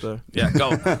bucket. altogether. Yeah,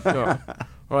 go. Yeah.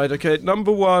 All right. Okay.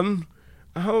 Number one.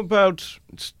 How about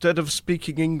instead of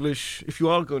speaking English, if you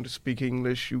are going to speak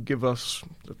English, you give us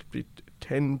that'd be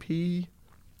 10p.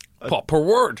 What, per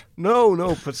word?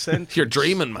 No, percent. You're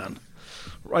dreaming, man.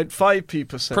 Right, 5p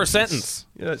per sentence. Per sentence.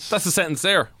 Yes. That's a sentence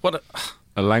there. What?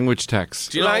 A language tax.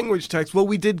 Do you know- Language tax. Well,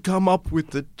 we did come up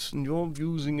with it, and you're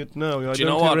using it now. I Do you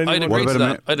know don't what? hear I'd anyone- agree to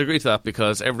about that. I'd agree to that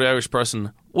because every Irish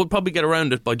person would probably get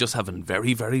around it by just having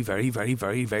very, very, very, very,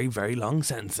 very, very, very long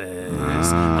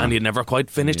sentences, and you never quite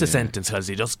finish the sentence because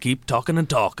you just keep talking,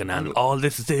 and all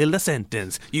this is still a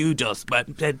sentence. You just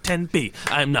said 10p.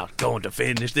 I'm not going to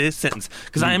finish this sentence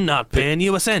because I'm not paying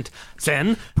you a cent.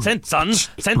 Cent, son.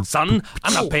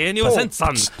 I'm not paying you a cent,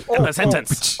 son. A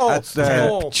sentence. That's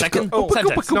Second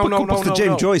sentence. No, That's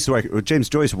the James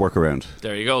Joyce workaround.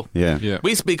 There you go. Yeah. Yeah.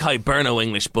 We speak Hiberno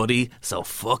English, buddy, so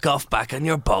fuck off back on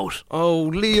your boat. Oh,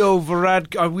 Leo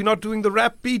Varad, are we not doing the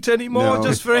rap beat anymore No.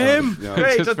 just for him? No.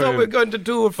 Great, Just I for thought him. we were going to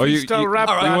do a Oh, freestyle rap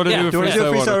all right, You want to yeah. do a Do you wanna do a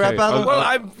freestyle one? freestyle rap Okay. battle? Well,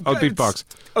 I'll beatbox.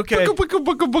 Okay.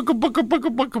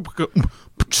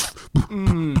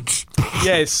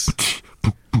 Yes.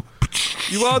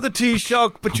 You are the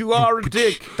Taoiseach, but you are a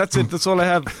dick. That's it. That's all I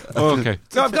have. Oh, okay.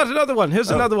 No, I've got another one. Here's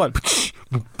another one.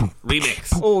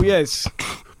 Remix. Oh, yes.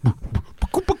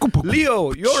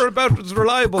 Leo, you're about as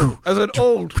reliable as an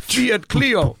old Fiat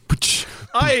Clio.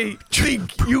 I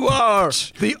think you are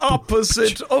the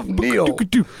opposite of Neo.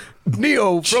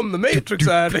 Neo from the Matrix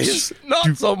ad is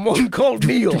not someone called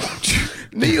Neo.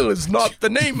 Neo is not the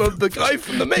name of the guy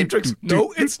from the Matrix.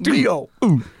 No, it's Neo.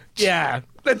 Yeah,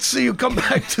 let's see you come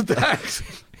back to that.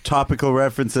 Topical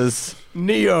references.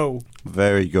 Neo,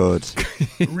 Very good.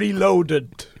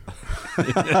 reloaded.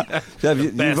 You've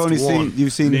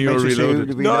seen Neo Matrix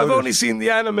Reloaded. No, I've only seen the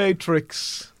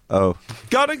Animatrix. Oh.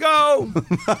 Gotta go.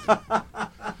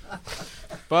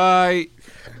 Bye.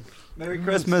 Merry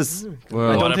Christmas. I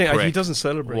Well, don't a think prick. he doesn't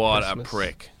celebrate. What Christmas. a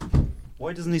prick.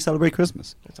 Why doesn't he celebrate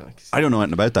Christmas? I don't know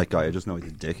anything about that guy. I just know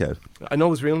he's a dickhead. I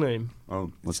know his real name.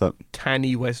 Oh, what's that?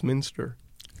 Tanny Westminster.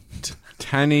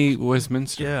 Tanny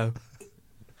Westminster. Yeah,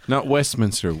 Not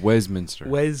Westminster, Westminster.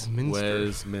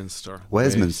 Westminster.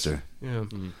 Westminster. Yeah,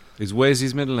 Is Wes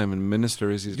his middle name and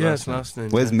Minister is his yeah, last his name? last name.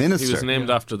 He Westminster. was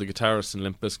named after the guitarist in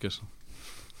Limp Bizkit.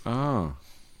 Oh.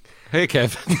 Hey,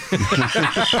 Kev.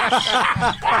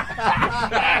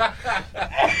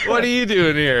 What are you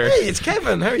doing here? Hey, it's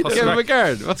Kevin. How are you doing? Kevin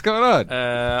McGard, what's going on?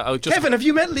 I would just Kevin, have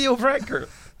you met Leo Varadkar?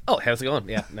 Oh, how's it going?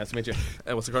 Yeah, nice to meet you.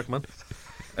 What's the crack, man?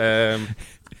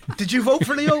 Did you vote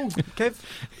for Leo, Kev?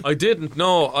 I didn't.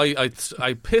 No, I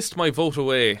pissed my vote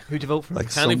away. Who'd you vote for? Like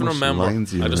Can't so even much remember.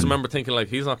 lines you I just learn. remember thinking like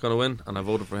he's not going to win, and I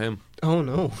voted for him. Oh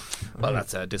no. Well,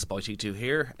 that's disappointing to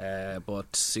hear.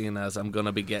 But seeing as I'm going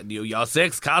to be getting you your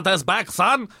 6 contest back,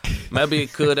 son, maybe you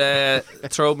could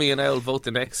throw me and I'll vote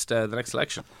the next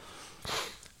election.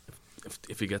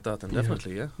 If you get that, then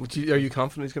definitely, yeah. Are you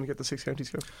confident he's going to get the 6 counties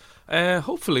cup?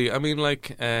 Hopefully. I mean,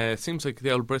 like, it seems like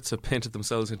the old Brits have painted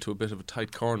themselves into a bit of a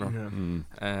tight corner.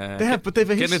 They have, but they've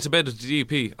a Getting into bed with the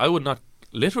DUP. I would not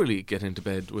literally get into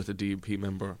bed with a DUP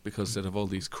member because they'd have all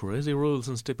these crazy rules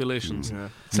and stipulations.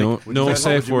 No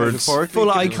safe words. full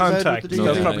eye contact. the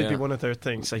That'll DUP? probably Yeah. be one of their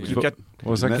things. Like you Full- get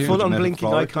What was that, Full- Kev? full unblinking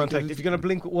eye metaphoric contact. thing. If you're going to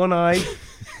blink with one eye,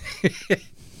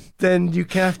 then you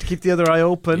have to keep the other eye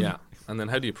open. Yeah. And then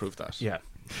how do you prove that? Yeah.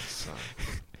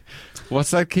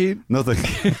 What's that, Keith? Nothing.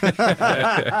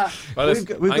 Well,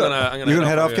 listen, we've I'm got- gonna you're gonna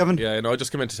head off, yeah. Kevin? Yeah, no, I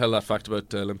just came in to tell that fact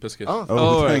about Limp Bizkit.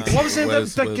 Oh, right. thanks. What was his name?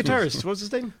 Wes- That Wes- guitarist. What was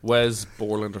his name? Wes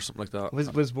Borland or something like that.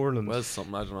 Wes Borland. Wes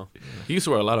something, I don't know. He used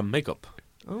to wear a lot of makeup.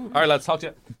 All right, lads, talk to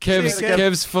you.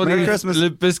 Kev's funny Merry Christmas.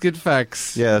 Limp Bizkit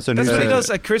facts. Yeah, so That's what he uh, does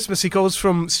at Christmas. He goes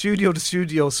from studio to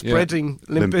studio spreading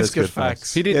Limp Limp Bizkit Bizkit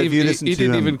facts. He didn't Yeah, if you even listen he to,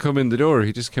 didn't even come in the door.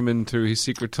 He just came in through his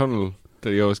secret tunnel that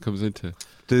he always comes into.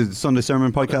 the Sunday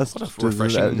Sermon podcast. What a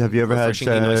refreshing, Have you ever had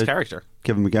refreshingly nice character?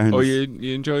 Kevin McGahern? Oh,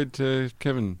 you enjoyed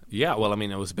Kevin? Yeah, well, I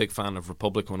mean, I was a big fan of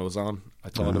Republic when it was on. I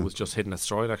thought it was just hitting its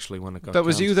stride, actually, when it got That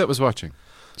was canned. you that was watching.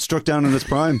 Struck down in his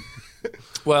prime.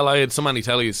 Well, I had so many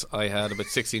tellies. I had about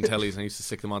 16 tellies, and I used to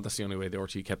stick them on. That's the only way the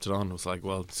RT kept it on. It was like,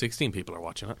 well, 16 people are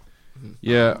watching it.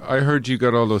 Yeah, I heard you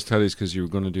got all those tellies because you were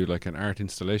going to do like an art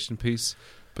installation piece,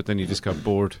 but then you just got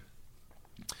bored.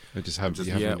 I just have.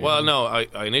 Yeah, well, no, I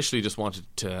initially just wanted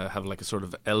to have like a sort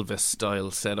of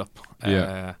Elvis-style setup.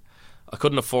 Yeah. I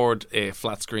couldn't afford a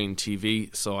flat-screen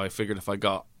TV, so I figured if I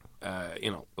got,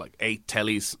 like 8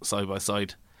 tellies side by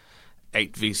side,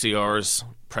 8 VCRs,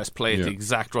 press play at the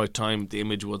exact right time, the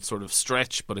image would sort of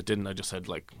stretch, but it didn't. I just had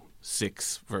like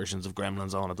 6 versions of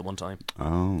Gremlins on at the one time.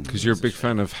 Oh. Because you're a big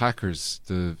fan of Hackers,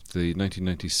 the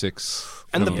 1996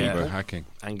 And the film people. about hacking.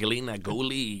 Angelina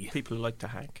Jolie. People who like to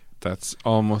hack. That's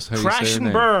almost how you Crash say her and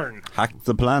name. burn. Hacked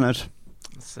the planet.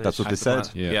 That's what they said.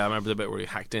 Yeah. I remember the bit where he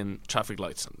hacked in traffic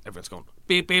lights and everyone's going,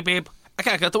 beep, beep, beep. I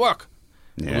can't get to work.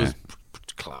 Yeah. It was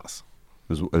class.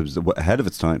 It was ahead of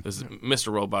its time. This is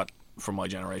Mr. Robot from my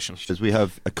generation. As we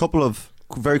have a couple of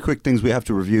very quick things we have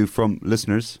to review from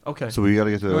listeners. Okay. So we got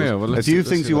to get to those. Oh, yeah, well, a let's few do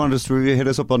things you that. want us to review, hit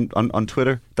us up on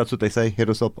Twitter. That's what they say. Hit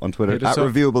us up on Twitter. Hit us At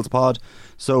up. ReviewablesPod.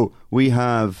 So we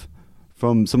have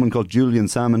from someone called Julian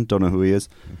Salmon. Don't know who he is.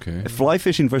 Okay. Fly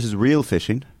fishing versus real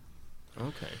fishing.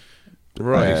 Okay.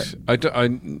 Right.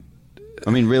 I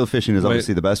mean, real fishing is My-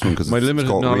 obviously the best one because my it's limited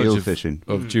called knowledge real of, fishing.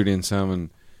 of Julian Salmon,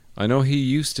 I know he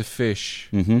used to fish,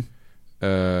 Mm-hmm.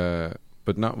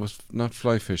 but not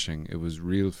fly fishing. It was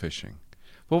real fishing.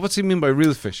 Well, what's he mean by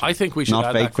real fishing? I think we should Not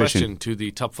add fake that question fishing. to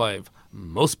the top 5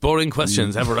 most boring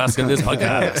questions ever asked in this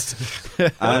podcast.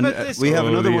 And about this? we have Oh,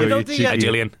 another Leo, one. you know the, cheeky- Hi,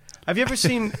 Julian. Have you ever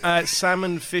seen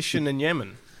salmon fishing in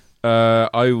Yemen?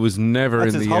 I was never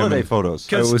That's in his the holiday Yemen.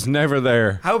 photos. I was never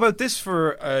there. How about this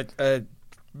for a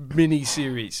mini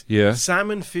series? Yeah.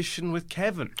 Salmon fishing with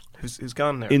Kevin, who's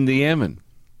gone there. In the Yemen.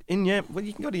 In Yemen. Well,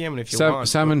 you can go to Yemen if you want.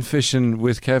 Salmon fishing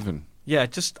with Kevin. Yeah,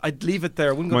 just I'd leave it there.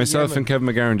 I wouldn't go Myself to and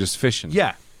Yemen. Kevin McGarren just fishing.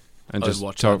 Yeah, And I'd just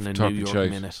watch that in a New talking York shite.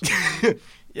 minute.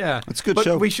 yeah. It's a good but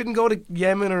show. we shouldn't go to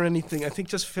Yemen or anything. I think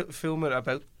just film it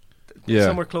about Yeah.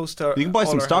 somewhere close to. You can buy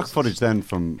all some our stock houses. footage then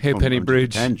from Halfpenny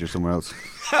Bridge. Henge or somewhere else.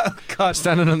 God,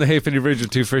 Standing on the Halfpenny Bridge with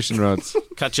 2 fishing rods.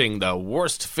 Catching the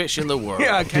worst fish in the world.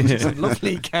 yeah, catching some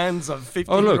lovely cans of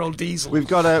 50-year-old diesel. We've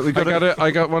got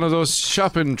I got one of those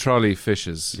shopping trolley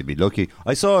fishes. You'd be lucky.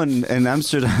 I saw in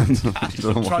Amsterdam. I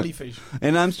don't know why. trolley fish.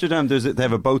 In Amsterdam, they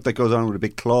have a boat that goes on with a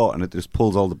big claw and it just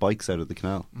pulls all the bikes out of the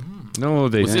canal. No,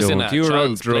 they Was this in don't. a You're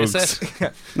on child's drugs.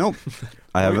 playset? No,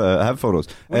 I have photos.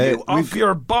 Were you we've- off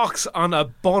your box on a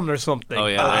bun or something? Oh,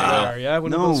 yeah, There, yeah,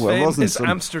 one no, of those I wasn't. famous Some-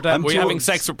 Amsterdam. Were you having tours.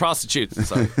 sex with prostitutes?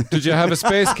 Sorry. Did you have a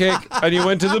space cake and you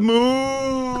went to the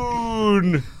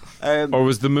moon? Or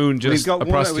was the moon We've just got a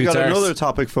prostitute's we got arse? another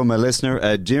topic from a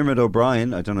listener, Dermot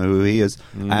O'Brien. I don't know who he is,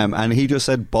 and he just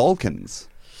said Balkans,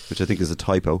 which I think is a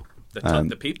typo.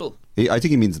 The people. I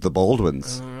think he means the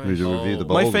Baldwins. We should review the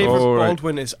My Baldwins. favourite Oh, right.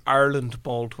 Baldwin is Ireland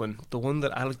Baldwin, the one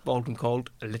that Alec Baldwin called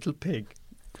a little pig.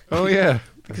 Oh, yeah.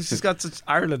 Because he's got such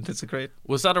Ireland, it's a great.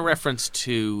 Was that a reference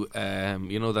to,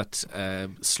 that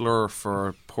slur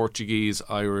for Portuguese,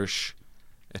 Irish,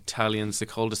 Italians? They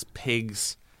called us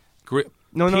pigs.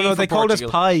 No, P for they called us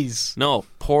Portugal. pies. No,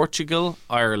 Portugal,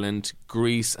 Ireland,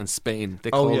 Greece, and Spain.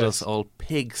 They Oh, called yes. us all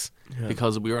pigs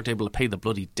because we weren't able to pay the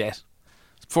bloody debt.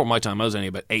 Before my time, I was only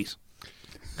about 8.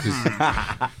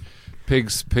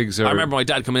 Pigs are... I remember my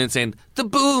dad coming in saying, The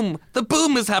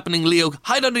boom is happening, Leo.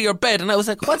 Hide under your bed." And I was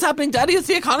like, "What's happening, Daddy? Is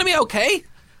the economy okay?"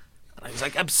 And I was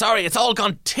like, "I'm sorry, it's all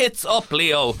gone tits up,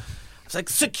 Leo." I was like,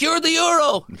 "Secure the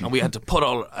euro," and we had to put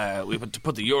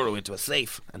the euro into a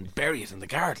safe and bury it in the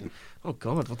garden. Oh,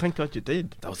 God. Well, thank God you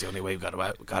did. That was the only way we got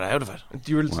out of it.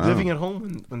 You were living at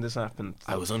home when this happened.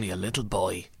 I was only a little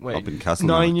boy. Wait, Up in Castleknock.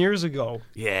 9 years ago.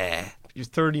 Yeah. You're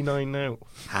 39 now.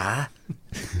 Huh?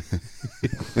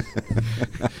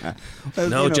 Well,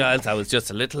 No, you know, Giles, I was just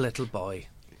a little boy.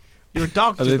 You're a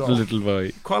doctor, A though. little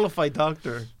boy. Qualified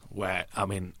doctor. Where, I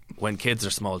mean, when kids are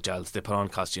small, Giles, they put on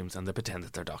costumes and they pretend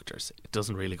that they're doctors. It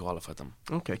doesn't really qualify them.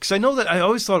 Okay. Because I know that I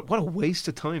always thought, what a waste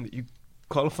of time that you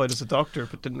qualified as a doctor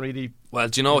but didn't really. Well,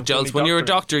 do you know what, You're Giles? fully When you're a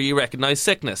doctor. doctor, you recognise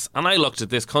sickness. And I looked at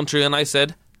this country and I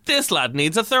said, this lad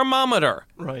needs a thermometer.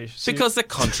 Right. So Because the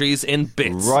country's in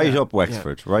bits. right up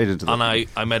Wexford, right into the. And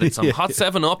I made it some hot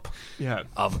 7-Up yeah.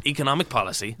 of economic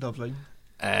policy. Lovely.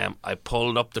 I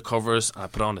pulled up the covers and I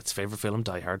put on its favourite film,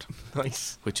 Die Hard,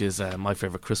 Nice. which is my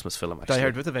favourite Christmas film, actually. Die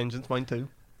Hard with a Vengeance, mine too.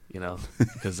 You know,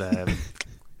 because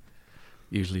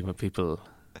usually when people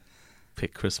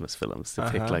pick Christmas films, they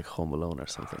pick like Home Alone or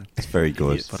something. It's very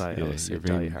good. But I always say you're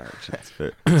Die being- Hard.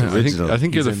 I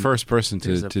think you're He's the in- first person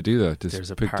there's to a- do that. There's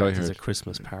Just a pick Die there's a Hard.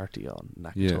 Christmas party on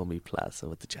Yeah. Nakatomi Plaza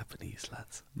with the Japanese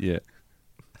lads. Yeah.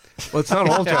 Well, it's not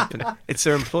all Japanese. It's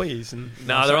their employees. And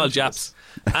No, they're all Japs.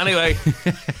 Anyway,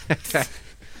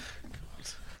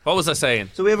 what was I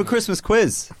saying? So we have a Christmas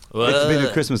quiz. It's been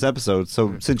a Christmas episode.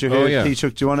 So since you're here, Oh, yeah.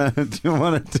 Taoiseach, do you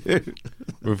want to do?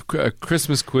 We've a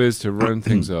Christmas quiz to round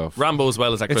things off. Rambo as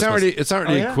well as at It's Christmas. not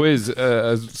really Oh, yeah? a quiz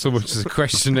as so much as a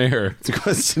questionnaire. It's a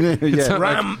questionnaire. Yeah. not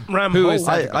like- Ram Who ho, is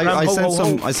I, that? I, Ram I ho, sent ho,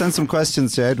 some. ho. I sent some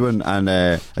questions to Edwin, and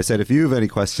I said if you have any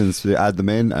questions, add them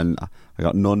in, and I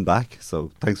got none back.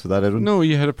 So thanks for that, Edwin. No,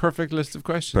 you had a perfect list of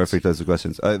questions. Perfect list of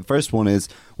questions. First one is,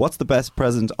 what's the best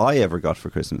present I ever got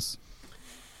for Christmas?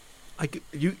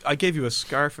 I gave you a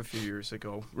scarf a few years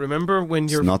ago. Remember when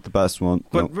It's you're. not the best one.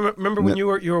 But No. remember when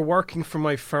No. you were working for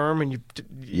my firm and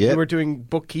Yeah. you were doing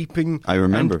bookkeeping. I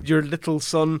remember. And your little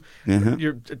son, Uh-huh.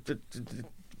 your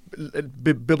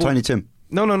Bibble. Tiny Tim.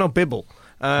 No, Bibble.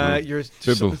 Your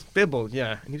Bibble. Bibble,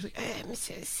 yeah. And he was like, "I'm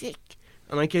so sick,"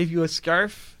 and I gave you a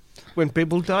scarf when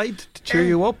Bibble died to cheer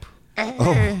you up.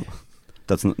 Oh,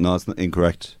 that's not, no, it's not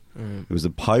incorrect. It was a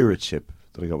pirate ship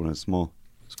that I got when I was small.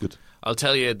 It's good. I'll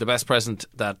tell you the best present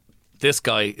that this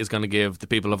guy is going to give the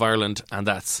people of Ireland, and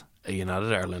that's a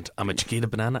United Ireland. I'm a Chiquita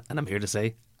Banana, and I'm here to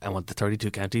say I want the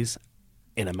 32 counties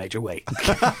in a major way.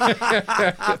 That's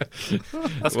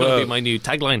going to be my new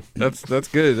tagline. That's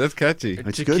good. That's catchy.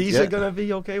 It's good. Chiquita Yeah. going to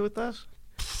be okay with that?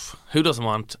 Who doesn't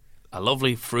want a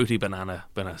lovely fruity banana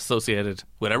been associated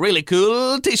with a really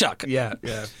cool Taoiseach? Yeah.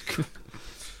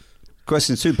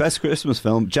 Question 2: Best Christmas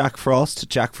film: Jack Frost,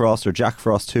 or Jack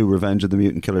Frost 2: Revenge of the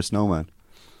Mutant Killer Snowman.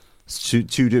 It's two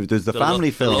different. There's the family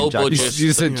the film. low Jack budget. Frost.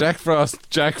 You said Jack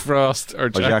Frost, or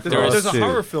Jack Jack Frost. There's a 2.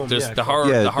 horror film. There's yeah. the horror,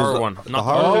 Yeah, the horror there's one. the Not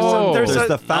horror. Oh. There's There's a-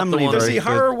 the family. one. There's very the good.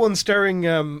 horror one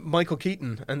starring Michael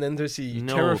Keaton, and then there's the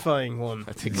No. terrifying one.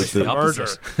 I think With it's the the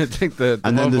opposite. murder. I think the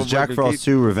And then one there's with Jack Michael Frost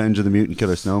 2: Revenge of the Mutant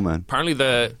Killer Snowman, Apparently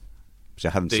the which I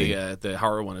haven't seen. the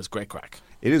horror one is great crack.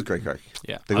 It is great crack.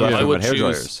 Yeah, They go after I him would with hair choose.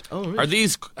 dryers. Oh, really?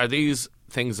 Are these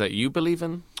things that you believe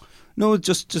in? No,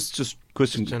 just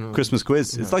Christmas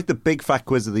quiz. It's like the big fat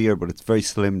quiz of the year, but it's very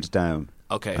slimmed down.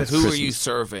 Okay, It's who are Christmas. you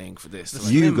surveying for this?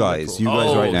 You guys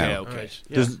oh, right okay, now. okay.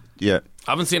 There's- Yeah.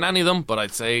 I haven't seen any of them, but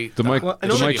I'd say The, Well, I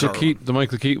know the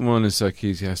Michael Keaton one is like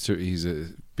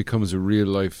becomes a real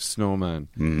life snowman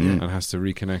Mm-hmm. and has to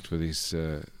reconnect with his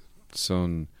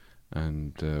son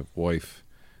and wife,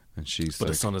 and she's But like,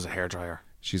 his son is a hairdryer.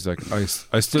 she's like, I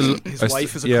still His I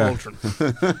wife is a yeah, cauldron.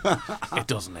 It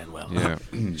doesn't end well. Yeah,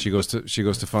 she goes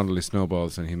to fondle his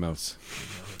snowballs and he melts.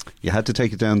 You had to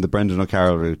take it down the Brendan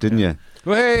O'Carroll route, didn't you?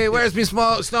 Hey, where's me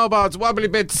small snowballs, wobbly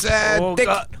bits, Oh,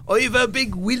 God. I've a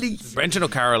big willy. Brendan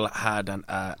O'Carroll had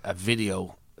a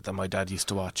video that my dad used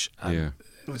to watch. And Yeah,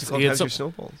 What's it He called? had How's some- your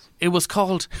snowballs? it was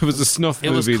called it was a snuff It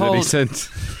was movie that he called- sent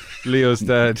Leo's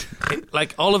dad.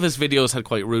 like all of his videos had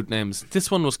quite rude names.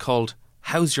 This one was called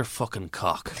 "How's Your Fucking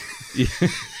Cock?"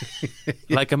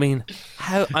 Like, I mean,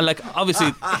 how? And like,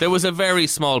 obviously, there was a very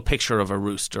small picture of a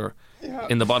rooster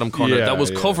in the bottom corner Yeah, that was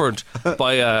yeah. covered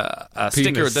by a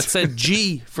sticker Penis. that said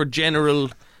 "G" for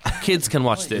general. Kids can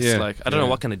watch this. Yeah, Like, I don't know yeah.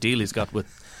 what kind of deal he's got with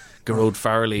Gerard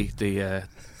Farley, the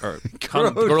or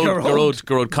Gerard.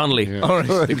 Gerard Connolly,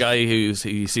 Yeah. the guy who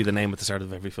you see the name at the start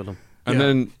of every film. And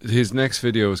then his next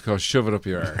video was called "Shove It Up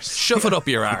Your Arse." Shove it up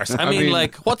your arse. I mean,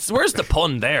 like, where's the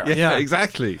pun there? Yeah,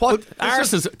 exactly. What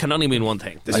arse can only mean one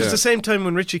thing. This was the same time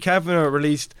when Richie Kavanagh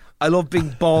released "I Love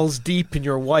Being Balls Deep in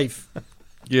Your Wife."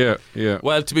 Yeah, yeah,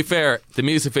 Well, to be fair, the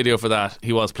music video for that,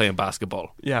 he was playing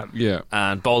basketball. Yeah. yeah.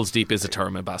 And balls deep is a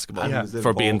term in basketball Yeah.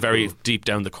 for being very deep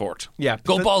down the court. Yeah.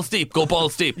 Go But- balls deep, go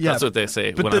balls deep. Yeah. That's what they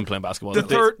say But when I'm playing basketball. The In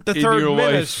your third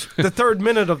minute, the third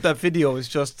minute of that video is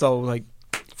just so like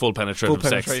Full penetrative full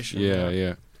sex. penetration. Yeah,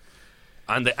 yeah.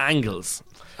 And the angles.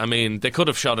 I mean, they could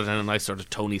have shot it in a nice sort of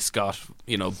Tony Scott,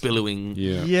 billowing.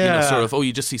 Yeah. Yeah. Sort of,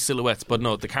 you just see silhouettes. But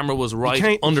no, the camera was right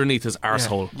can't- underneath his Yeah.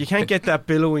 arsehole. You can't get that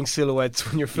billowing silhouettes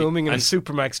when you're filming in a And-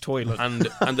 Supermax toilet. And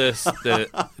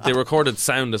the recorded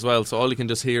sound as well, so all you can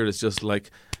just hear is just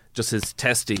his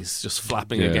testes just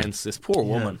flapping Yeah. against this poor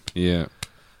woman. Yeah.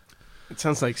 It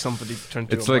sounds like somebody trying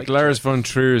to do It's a like mic Lars check. von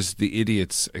Trier's The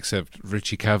Idiots, except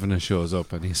Richie Kavanagh shows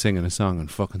up and he's singing a song and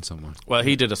fucking someone. Well,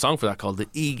 he did a song for that called "The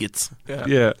Egots."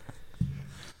 Yeah.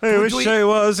 I wish I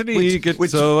was an idiot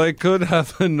so I could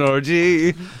have an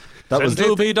orgy. That was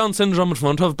To be Down syndrome in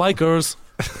front of bikers.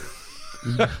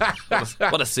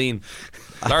 What a scene!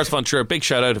 Lars von Trier, big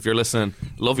shout out if you're listening.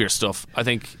 Love your stuff. I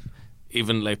think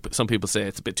even like some people say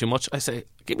it's a bit too much. I say,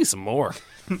 give me some more.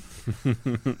 I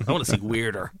want to see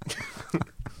weirder.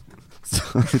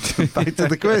 back to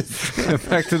the quiz.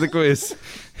 Back to the quiz.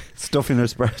 Stuffing her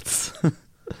sprouts.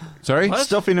 Sorry?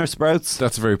 Stuffing her sprouts.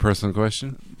 That's a very personal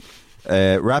question.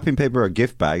 Wrapping paper or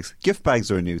gift bags. Gift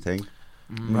bags are a new thing.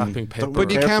 Wrapping paper. Don't But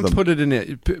you care for can't them. put it in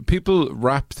it. People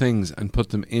wrap things and put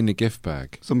them in a gift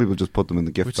bag, Some people just put them in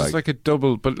the gift which bag. is like a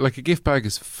double. But like a gift bag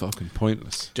is fucking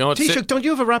pointless. Do you know what? Taoiseach, don't you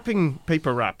have a wrapping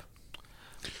paper wrap?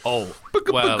 Oh,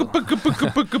 well,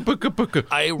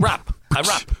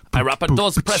 I wrap a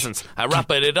dozen presents. I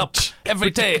wrap it up every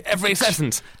day, every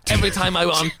session. Every time I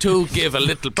want to give a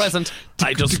little present,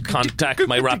 I just contact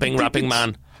my wrapping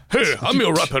man. Hey, I'm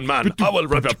your wrapping man. I will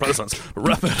wrap your presents.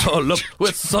 Wrap it all up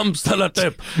with some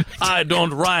sellotape. I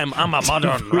don't rhyme. I'm a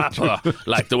modern rapper.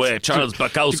 Like the way Charles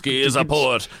Bukowski is a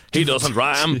poet. He doesn't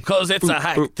rhyme because it's a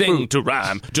hack thing to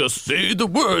rhyme. Just say the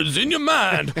words in your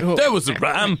mind. There was a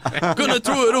rhyme. Gonna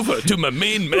throw it over to my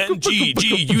main man,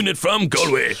 GG unit from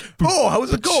Galway. Oh,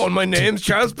 how's it going? My name's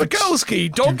Charles Bukowski.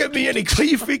 Don't give me any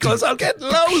grief because I'll get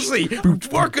lousy.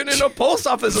 Working in a post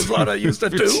office is what I used to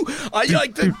do. I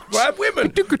like to grab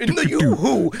women. in the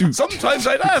Yoo-hoo. Sometimes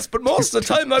I'd ask, but most of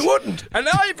the time I wouldn't. And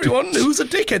now everyone who's a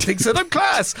dickhead thinks that I'm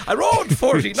class. I wrote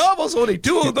 40 novels, only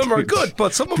 2 of them are good,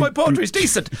 but some of my poetry's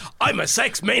decent. I'm a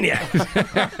sex maniac.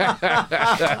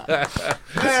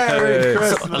 Merry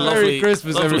Christmas. Merry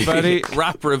Christmas, everybody.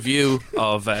 Rap review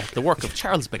of the work of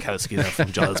Charles Bukowski there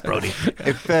from Giles Brody.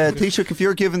 If Taoiseach, if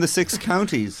you're giving the 6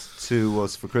 counties to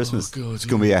us for Christmas, it's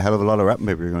going to be a hell of a lot of wrapping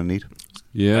paper you're going to need.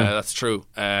 Yeah. That's true.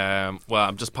 Well,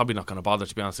 I'm just probably not going to bother,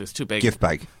 to be honest. It's too big. Gift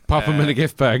bag. Pop them in a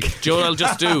gift bag. Do you know what I'll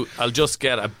just do? I'll just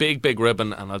get a big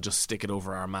ribbon and I'll just stick it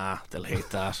over our ma. They'll hate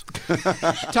that.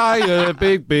 Tie a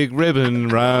big ribbon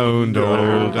round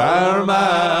old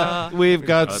Armagh. We've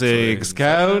got 6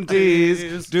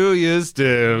 counties. Do you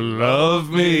still love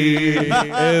me?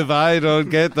 If I don't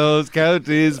get those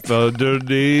counties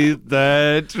underneath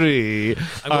that tree,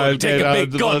 I'm going to take a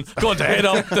big gun, going to head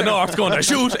up the north, going to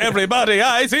shoot everybody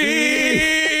I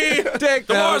see. Take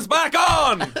The war's back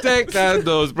on. Take down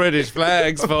those British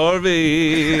flags for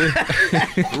me.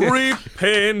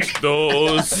 Repaint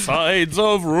those sides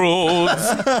of roads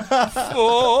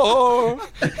for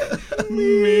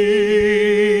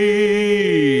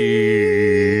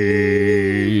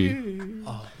me.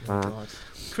 Oh, God.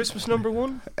 Christmas number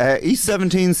 1? East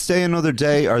 17, Stay Another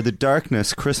Day, or The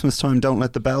Darkness, Christmas Time, Don't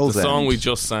Let the Bells The song End. we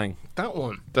just sang. That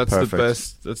one. That's Perfect. the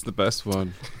best. That's the best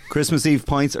one. Christmas Eve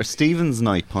pints or Stephen's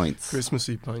Night pints?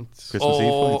 Christmassy pints. Christmas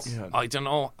Eve pints. Yeah. I don't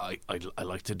know. I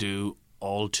like to do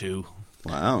all 2.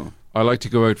 Wow. I like to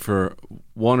go out for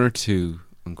 1 or 2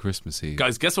 on Christmas Eve.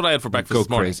 Guys, guess what I had for breakfast Go this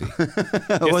morning?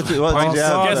 crazy. What did you have?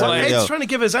 Guess what I had? Ed's trying to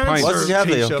give his answer. What did you have,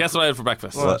 Leo? Taoiseach. Guess what I had for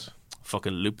breakfast? What?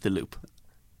 Fucking loop the loop.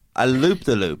 A loop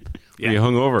the loop. You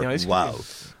hung over. Yeah, ice cream. Wow.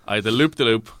 I had the loop the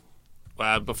loop.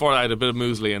 Before I had a bit of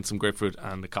muesli and some grapefruit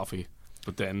and a coffee,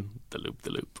 but then the loop.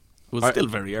 It was still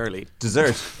very early.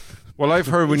 Dessert. Well, I've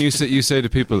heard when you say to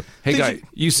people, "Hey, guy,"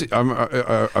 you say,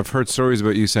 I've heard stories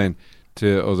about you saying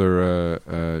to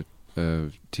other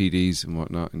TDs and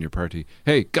whatnot in your party,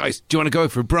 "Hey, guys, do you want to go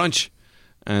out for brunch?"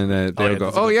 And they'll go,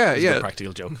 that's a "Oh good- yeah, that's a yeah." good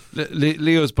practical joke.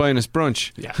 Leo's buying us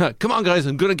brunch. Yeah. Come on, guys,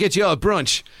 I'm going to get you all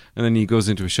brunch. And then he goes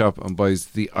into a shop and buys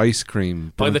the ice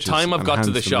cream. By the brunches time I've and got to hands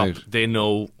the them shop, out. they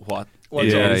know what What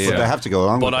it Yeah, is. But they have to go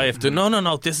along But with I it. have to.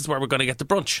 No. This is where we're going to get the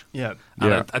brunch. Yeah.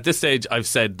 And Yeah. at this stage, I've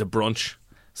said the brunch,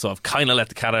 so I've kind of let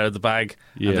the cat out of the bag,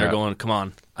 Yeah. and they're going, "Come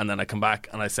on!" And then I come back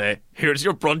and I say, "Here's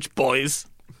your brunch, boys,"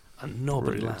 and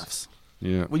nobody laughs.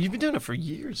 Yeah. Well, you've been doing it for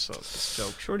years, so this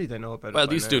joke. Surely they know about it. Well, by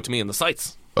they used to do now. it to me in the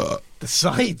sites. The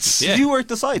sites. Yeah. Did you work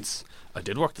the sites? I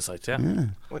did work the sites, yeah.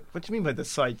 What do you mean by the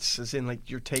sites? As in, like,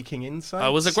 you're taking in sites? I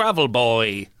was a gravel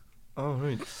boy. Oh,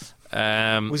 right.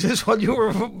 Was Was this while you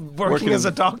were working as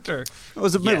a doctor? It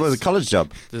was Yes. a college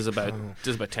job. this is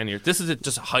about 10 years. This is it,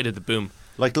 just a height of the boom.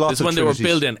 Like lots This is of when they were Trinities.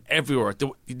 building everywhere.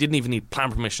 You didn't even need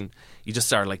plan permission. You just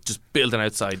started like just building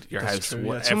outside your house, True, yeah.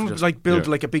 whatever. Someone just- like build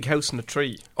Yeah. like a big house in a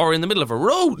tree. or in the middle of a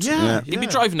road. Yeah, You'd be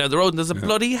yeah. driving down the road and there's a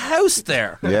bloody house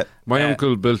there. Yeah. My Uh,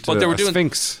 uncle built but they were a doing-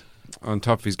 sphinx on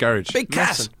top of his garage. Big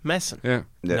cat. Messing. Yeah.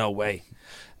 Yeah. No way.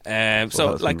 So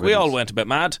that's like been we all brilliant. went a bit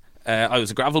mad. I was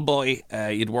a gravel boy.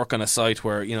 You'd work on a site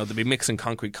where they'd be mixing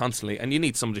concrete constantly, and you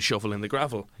need someone to shovel in the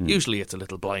gravel. Usually it's a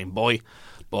little blind boy,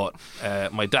 but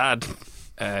my dad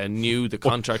knew the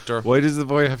contractor. Why does the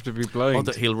boy have to be blind? Oh,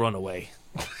 that he'll run away.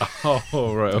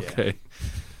 Oh, right, okay.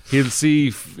 He'll see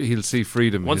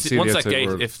freedom. Once He'll see the that outside gate,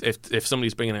 world. if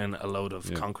somebody's bringing in a load of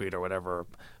Yeah. concrete or whatever,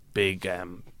 big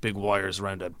wires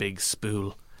around a big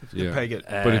spool. yeah. peg it.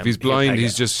 But if he's he'll blind, peg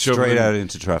he's it. just shoveling. Straight out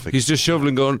into traffic. He's just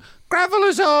shoveling, going, "Gravel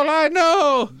is all I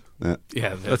know.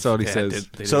 Yeah, That's all he says.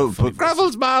 they So, did a funny but- voice.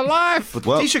 Gravel's my life." But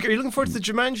well, Taoiseach, are you looking forward to the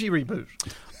Jumanji reboot?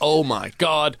 Oh my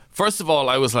god. First of all,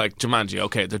 I was like, Jumanji,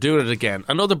 okay, they're doing it again.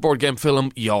 Another board game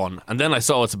film, yawn. And then I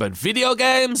saw it's about video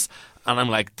games, and I'm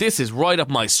like, this is right up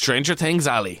my Stranger Things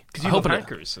alley. Because you love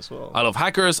hackers as well. I love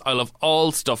hackers. I love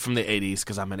all stuff from the 80s,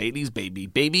 because I'm an 80s baby.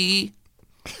 Baby.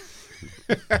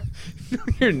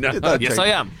 You're not. Yes, I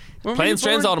am. were Planes, you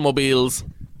trains, born? automobiles.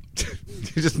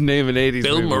 You just name an 80s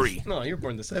Bill movie. Murray. No, you were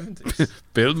born in the 70s.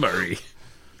 Bill Murray.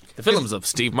 The films of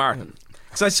Steve Martin.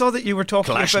 Because I saw that you were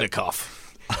talking about Kalashnikov.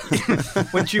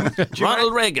 when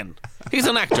Ronald Reagan. He's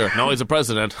an actor. No, he's a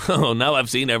president. Oh, now I've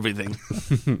seen everything.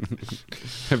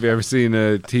 Have you ever seen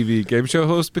a TV game show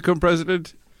host become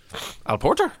president? Al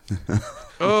Porter.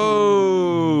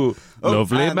 Oh,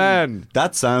 lovely and man.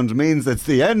 that sound means it's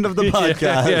the end of the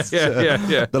podcast.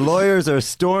 Yeah. The lawyers are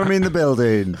storming the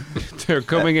building. They're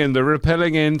coming in. They're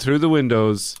rappelling in through the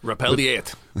windows Rappel the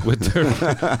 8th.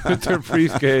 with their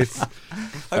briefcase. How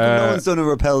come no one's done a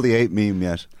Repel the 8 meme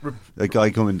yet? A guy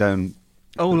coming down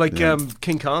Oh, like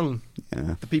King Kong.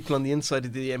 Yeah. The people on the inside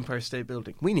of the Empire State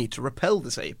Building. We need to repel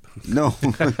this ape. No.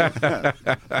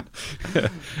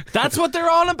 That's what they're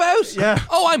all about? Yeah.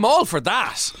 Oh, I'm all for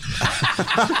that.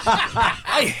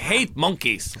 I hate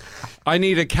monkeys. I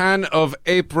need a can of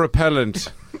ape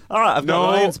repellent. All right, I've got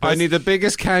No, Ryan's I best. need the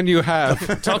biggest can you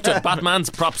have. Talk to Batman's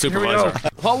prop supervisor.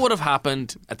 What would have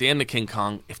happened at the end of King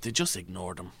Kong if they just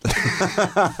ignored him?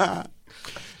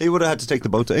 He would have had to take the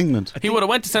boat to England. He would have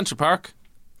went to Central Park.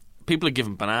 People would give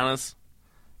him bananas.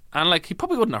 And, like, he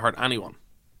probably wouldn't have hurt anyone.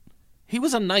 He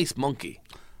was a nice monkey.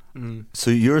 So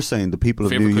you're saying the people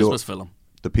of Favorite New York, Christmas film?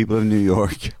 the people of New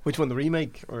York, Which one, the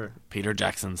remake? Or Peter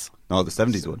Jackson's. no, the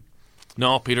 70s one.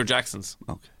 No, Peter Jackson's.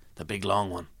 Okay. The big long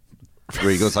one. Where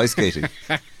he goes ice skating.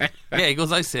 Yeah, he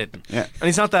goes ice skating. Yeah. And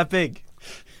he's not that big.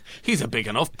 He's a big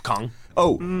enough Kong.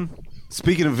 Oh,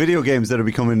 speaking of video games that are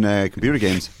becoming computer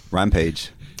games,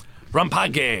 Rampage.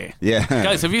 Rampage. Yeah.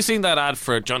 Guys, have you seen that ad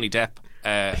for Johnny Depp?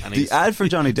 And The ad for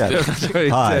Johnny Depp.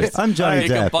 Hi, I'm Johnny You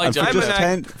can Depp. buy And for Johnny just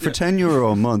Depp. for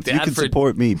 €10 a month, The you ad can for-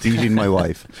 support me beating my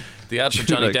wife. The ad for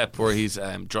Johnny Like- Depp where he's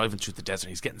driving through the desert.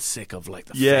 He's getting sick of like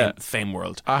the Yeah. fame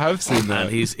world. I have seen that.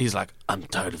 And he's like, I'm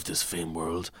tired of this fame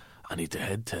world. I need to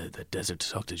head to the desert to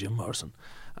talk to Jim Morrison.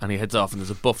 And he heads off and there's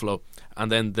a buffalo.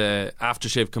 And then the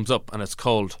aftershave comes up and it's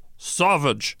called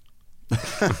Savage.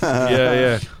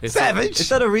 Yeah. It's Is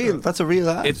that a real? That's a real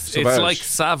ad. It's Savage. like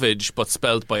Savage but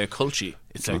spelled by a culture.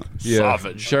 It's like Yeah.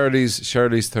 Savage.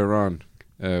 Charlize Theron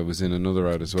was in another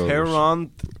ad as well.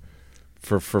 Heron.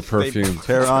 For perfume.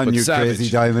 Tear on, But you Savage. crazy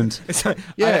diamond.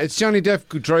 Yeah, it's Johnny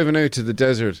Depp driving out to the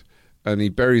desert and he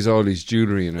buries all his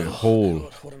jewellery in a hole.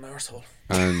 What an arsehole.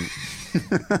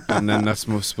 And then that's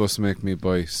supposed to make me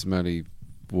buy smelly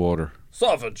water.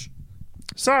 Savage.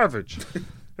 Savage.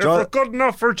 Jo- good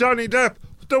enough for Johnny Depp,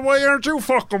 then why aren't you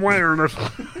fucking wearing it?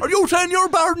 Are you saying you're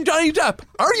better than Johnny Depp?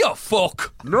 Are you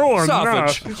fuck? No, I'm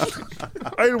Savage.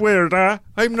 not. I'll wear that.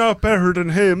 I'm not better than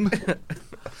him.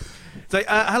 It's like,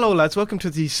 hello, lads. Welcome to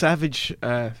the Savage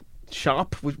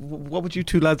shop. What would you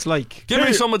two lads like? Give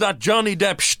me some of that Johnny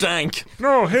Depp stank.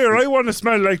 No, here, I want to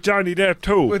smell like Johnny Depp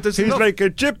too. Well, there's He's enough- like a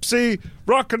gypsy,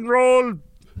 rock and roll,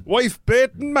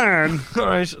 wife-baiting man. All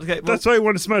right. Okay. Well, That's what I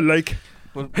want to smell like.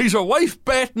 He's a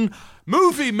wife-baiting,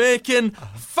 movie-making,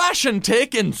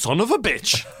 fashion-taking son of a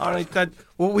bitch. all right.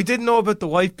 Well, we didn't know about the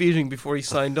wife beating before he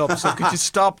signed up. So could you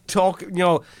stop talking? You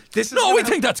know, this is. No, gonna we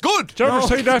think that's good. Did you ever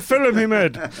see that film he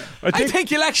made? I think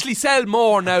he'll actually sell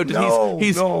more now that No,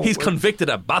 he's no. convicted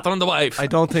of battering the wife. I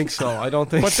don't think so. I don't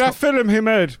think But so. that film he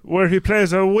made where he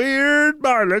plays a weird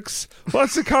Marlux,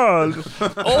 what's it called?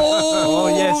 Oh,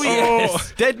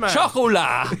 yes. Dead man.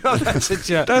 Chocolat. That's it.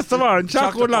 Yeah. That's the one,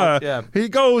 Chocolate chocolate. pot, yeah. He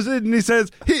goes in and he says,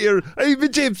 "Here, I'm a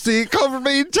gypsy, cover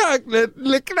me in chocolate,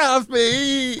 lick it off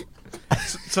me."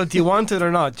 So do you want it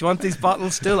or not? Do you want these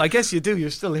bottles still? I guess you do. You're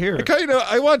still here.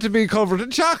 I want to be covered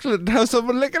in chocolate and have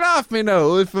someone lick it off me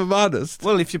now, if I'm honest.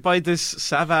 Well, if you buy this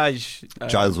Savage,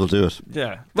 Giles will do it.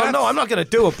 yeah. Well, no, I'm not going to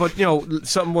do it. But you know,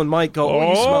 someone might go, "Oh,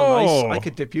 you smell Oh. nice. I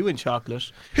could dip you in chocolate,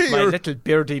 Here. my little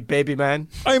beardy baby man."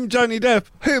 I'm Johnny Depp,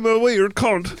 I'm a weird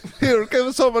cunt. Here,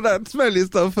 give some of that smelly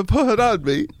stuff and put it on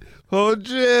me. Oh,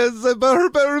 jeez, I better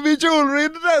bury me jewellery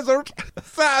in the desert.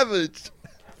 Savage.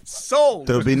 Sold.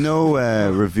 There'll be no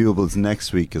reviewables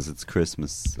next week because it's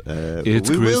Christmas. It's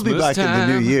we will be Christmas back in the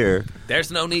new time. year. There's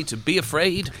no need to be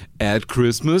afraid. At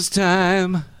Christmas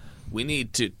time. We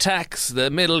need to tax the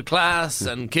middle class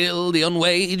and kill the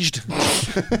unwaged.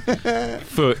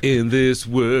 For in this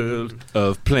world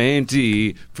of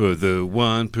plenty, for the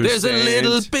 1%. There's a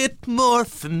little bit more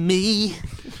for me.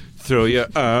 Throw your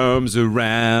arms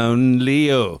around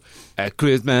Leo at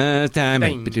Christmas time.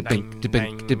 Bang, bang,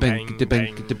 bang,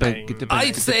 bang,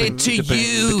 I'd say to you,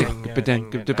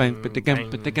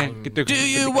 do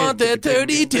you want the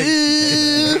 32?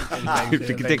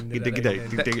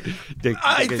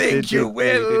 I think you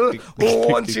will.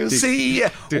 Once you see,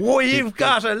 we've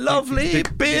got a lovely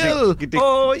bill.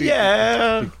 Oh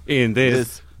yeah. In this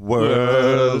This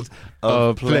world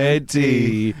of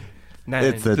plenty.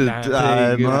 It's the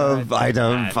time of I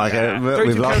don't fucking.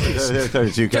 We've lost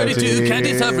 32 32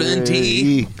 county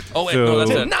sovereignty. Oh wait, no,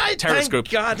 that's a Tonight, terrorist thank group.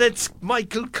 God, it's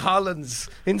Michael Collins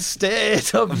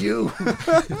instead of you.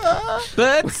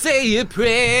 But say a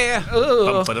prayer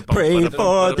Pray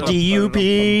for the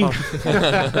DUP.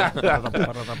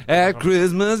 at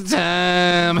Christmas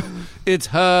time. It's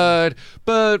hard,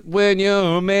 but when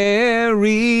you're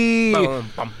married,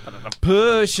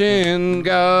 pushing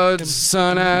God's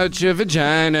son out your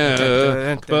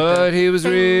vagina, but he was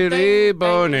really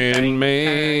born in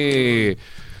me.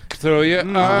 Throw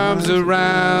your arms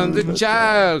around the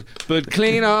child, but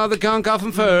clean all the gunk off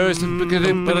him first.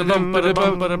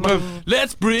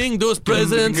 Let's bring those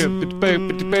presents.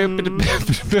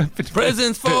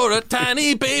 Presents for a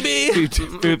tiny baby.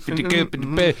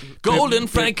 Golden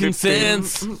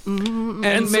frankincense.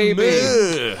 And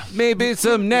maybe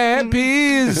some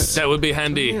nappies. That would be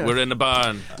handy. We're in the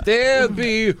barn. There'll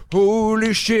be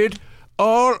holy shit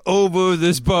all over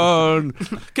this barn.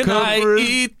 Can I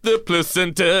eat the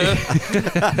placenta?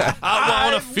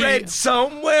 I want to I read feed.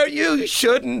 somewhere you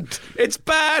shouldn't. It's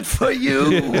bad for you.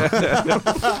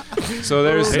 So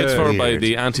there's It's for by Weird.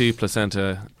 the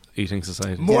anti-placenta eating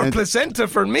society. More Yeah. placenta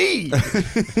for me.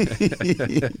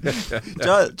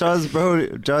 Giles, bro,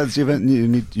 Giles, do you have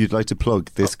anything you'd like to plug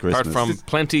this Christmas? Apart from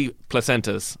plenty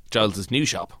placentas, Giles' new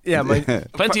shop. Yeah,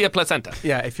 Plenty of placenta.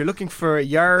 yeah. If you're looking for a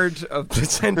yard of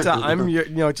placenta,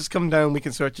 just come down. We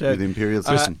can sort you out. the Imperial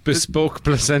system. bespoke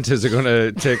placentas are going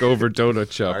to take over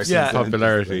donut shops Yeah. in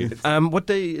popularity. What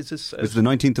day is this? It's the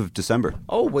 19th of December.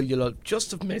 Oh, well, you'll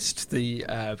just have missed the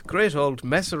great old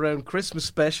Mess Around Christmas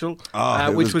special,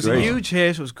 It which was a great. huge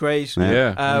hit. It was great.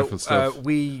 Yeah, wonderful stuff.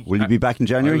 We Will you be back in I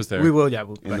January? was there. We will, yeah.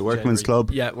 We'll be In back the Workman's January.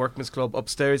 Club? Yeah, Workman's Club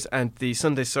upstairs. And the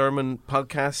Sunday Sermon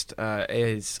podcast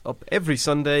is up every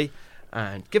Sunday.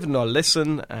 And give it a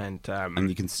listen. And And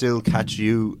you can still catch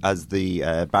you as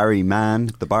the Barry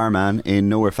man, the barman in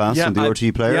Nowhere Fast on the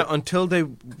RT player. Yeah, until they...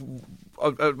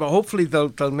 hopefully they'll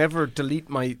never delete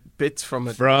my bits from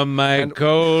it. From my And-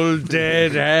 cold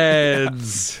dead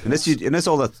hands. Unless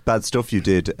all that bad stuff you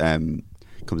did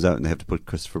comes out and they have to put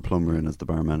Christopher Plummer in as the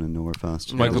barman in Nowhere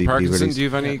Fast. Michael DVD Parkinson, release. do you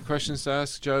have any questions to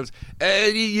ask, Giles?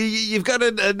 You've got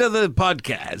another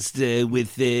podcast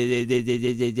with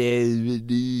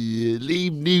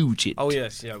Liam Nugent. Oh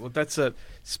yes, yeah. Well, that's a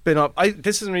spin-off.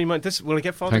 This isn't really mine. Will I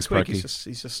get Father Thanks, Quick? Parky.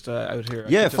 He's just out here.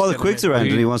 Yeah, Just Father get him Quick's in. around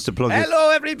and he wants to plug it.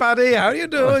 Hello, everybody. How are you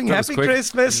doing? that was Happy quick.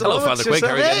 Christmas. Hello, Oh, Father it's Quick. just-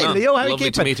 How are you getting Hey, on? Leo, how are you Lovely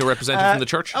to keeping? meet a representative from the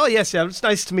church. Oh, yes, yeah. It's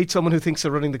nice to meet someone who thinks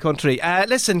they're running the country.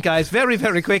 Listen, guys, very,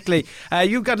 very quickly.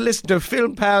 You've got to listen to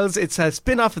Film Pals. It's a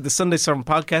spin-off of the Sunday Sermon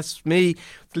podcast. With me,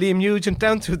 Liam Nugent.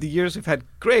 Down through the years, we've had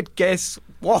great guests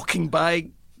walking by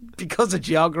because of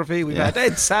geography. We've had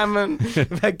Ed Salmon,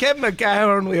 we've had Kevin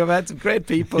McGowan, we have had some great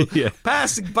people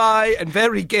passing by and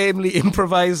very gamely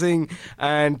improvising.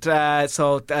 And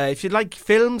so if you like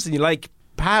films and you like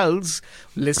pals,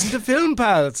 listen to Film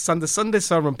Pals. It's on the Sunday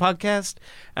Sermon podcast.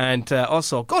 And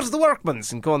also go to the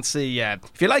Workman's and go and see.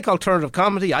 If you like alternative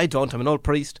comedy, I don't, I'm an old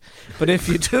priest. But if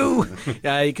you do,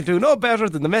 you can do no better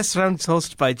than the Mess Around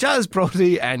hosted by Giles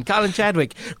Brody and Colin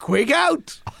Chadwick. Quick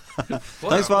out!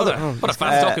 Thanks, Father. What a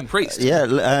fast-talking priest. Yeah,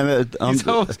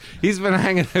 He's been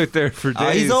hanging out there for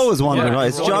days. he's always wondering. Yeah, Right,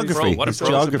 it's what a pro, geography. what a It's pro.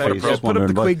 geography. He's just Put up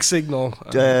wondering. the Quig signal.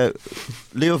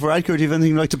 Leo Varadkar, do you have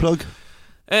anything you'd like to plug?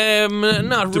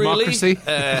 Not Democracy?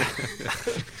 really.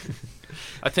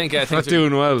 I think not things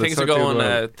doing well. Things It's are not doing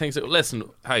going.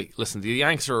 well. Listen. The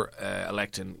Yanks are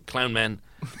electing clown men.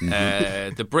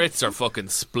 The Brits are fucking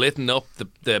splitting up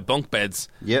the bunk beds.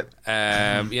 Yep.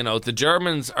 The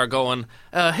Germans are going,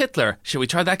 Hitler, should we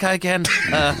try that guy again?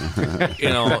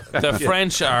 The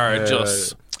French are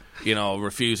just,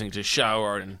 refusing to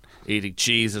shower and eating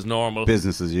cheese as normal.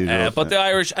 Business as usual. But the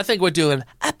Irish, I think we're doing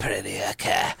a pretty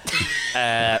okay.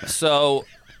 So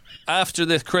after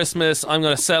this Christmas, I'm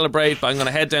going to celebrate, but I'm going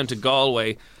to head down to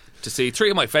Galway to see three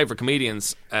of my favourite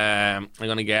comedians. I'm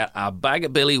going to get a bag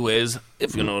of Billy Whiz,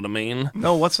 if you know what I mean.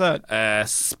 No, what's that?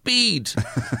 Speed.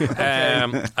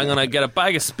 I'm going to get a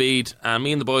bag of Speed, and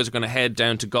me and the boys are going to head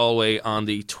down to Galway on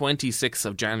the 26th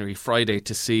of January, Friday,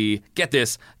 to see, get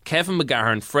this, Kevin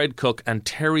McGahern, Fred Cook, and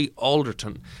Terry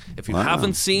Alderton. If you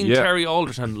haven't seen Terry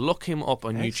Alderton, look him up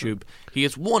on YouTube. He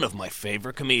is one of my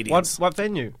favourite comedians. What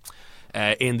venue?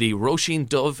 In the Roisin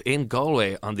Dove in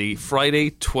Galway on the Friday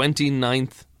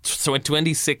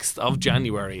 26th of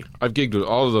January. I've gigged with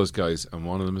all of those guys, and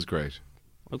one of them is great.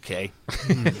 Okay.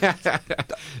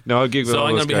 No, I'll gig with So all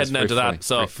I'm those going to be guys. heading down to Very that. funny.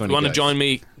 So Very if funny you want to guys. join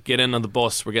me, get in on the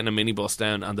bus. We're getting a minibus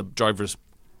down, and the driver's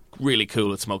really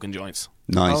cool at smoking joints.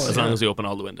 Nice. As long as we open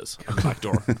all the windows, and the back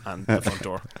door and the front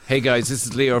door. Hey guys, this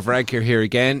is Leo Varadkar here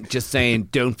again. Just saying,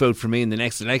 don't vote for me in the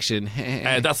next election.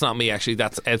 That's not me, actually.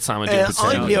 That's Ed Salmon doing the I'm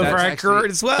same. Leo that's Varadkar actually-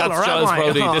 as well. that's or am Giles I?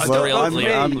 Brody. Oh, This is the don't real vote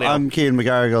Leo. for me. I'm Cian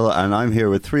McGarrigle, and I'm here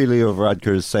with three Leo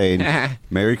Varadkars saying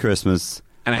Merry Christmas.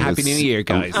 And a Happy New Year,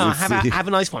 guys. We'll have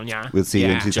a nice one, yeah. We'll see you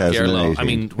in Yeah. 2018. I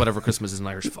mean, whatever Christmas is an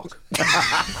Irish fuck.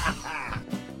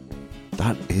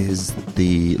 that is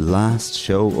the last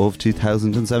show of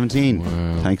 2017.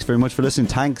 Thanks very much for listening.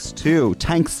 Thanks to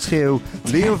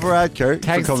Leo Varadkar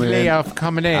Thanks for to coming Leo in, for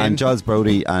coming in. and Giles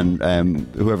Brody and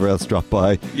whoever else dropped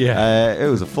by. Yeah. It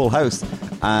was a full house,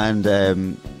 and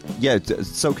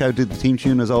SoCal did the theme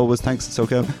tune as always. Thanks to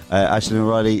SoCal. Ashley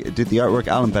O'Reilly did the artwork.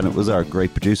 Alan Bennett was our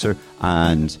great producer.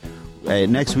 And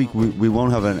next week we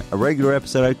won't have a regular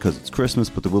episode out because it's Christmas,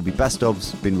 but there will be best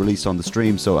ofs being released on the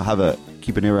stream, so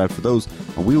keep an ear out for those.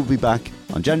 And we will be back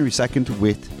on January 2nd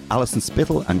with Alison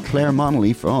Spittle and Claire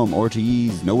Monley from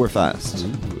RTE's Nowhere Fast.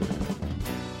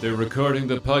 They're recording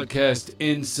the podcast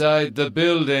inside the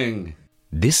building.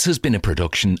 This has been a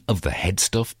production of the Head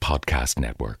Stuff Podcast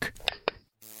Network.